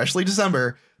or especially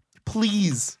December,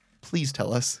 please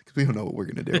tell us because we don't know what we're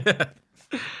going to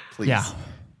do. Please.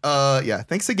 Yeah.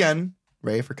 Thanks again,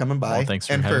 Ray, for coming by. Well, thanks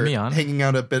for and having for me on. hanging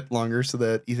out a bit longer so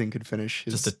that Ethan could finish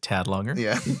his. Just a tad longer.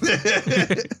 Yeah.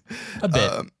 A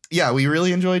bit. Yeah, we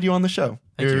really enjoyed you on the show.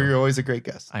 Thank you. You're always a great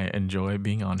guest. I enjoy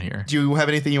being on here. Do you have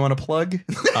anything you want to plug?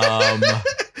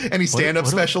 Any stand-up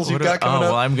specials you've got coming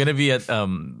Well, up? I'm gonna be at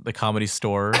the Comedy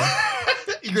Store.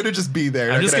 You're gonna just be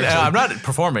there. I'm just gonna kidding. I'm not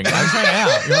performing. Hang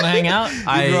out. You want to hang out?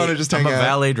 wanna just I'm hang a out.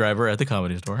 valet driver at the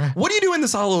Comedy Store. What are you doing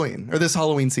this Halloween or this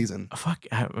Halloween season? Fuck.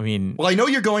 I mean, Well, I know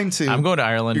you're going to. I'm going to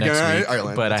Ireland You're next going to week,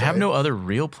 Ireland, but I that's have right. no other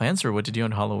real plans for what to do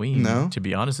on Halloween. No? To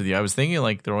be honest with you, I was thinking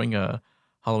like throwing a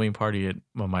Halloween party at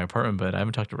my apartment, but I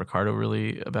haven't talked to Ricardo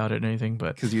really about it or anything.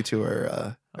 But because you two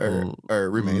are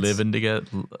roommates. living together.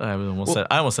 I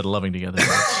almost said loving together.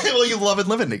 Well, you love it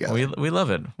living together. we love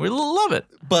it. We love it.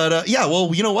 But yeah,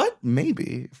 well, you know what?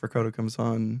 Maybe if Ricardo comes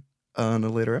on a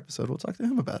later episode, we'll talk to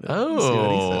him about it. and see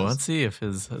what he Oh, says. let's see if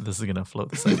this is gonna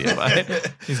float this idea by.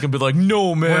 He's gonna be like,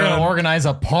 no man. We're gonna organize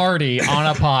a party on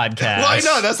a podcast. Well, I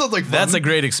know that sounds like fun. That's a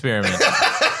great experiment.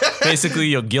 Basically,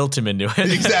 you'll guilt him into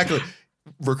it. Exactly.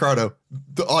 Ricardo,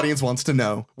 the audience wants to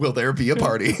know, will there be a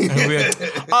party? He'll be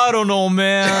like, I don't know,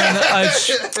 man.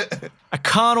 I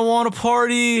kind of want a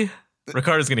party.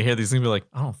 Ricardo's gonna hear these and be like,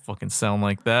 I don't fucking sound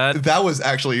like that. That was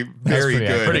actually very pretty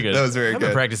good. Pretty good. That was very I've been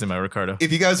good. practicing my Ricardo.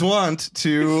 If you guys want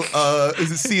to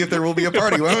see if there will be a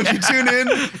party, why don't you tune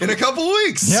in a couple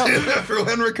weeks Yep. for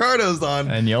when Ricardo's on,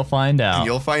 And you'll find out. and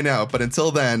you'll find out. But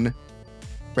until then,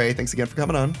 Ray, thanks again for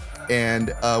coming on.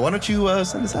 And why don't you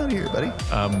send us out of here, buddy?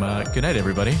 Good night,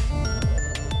 everybody.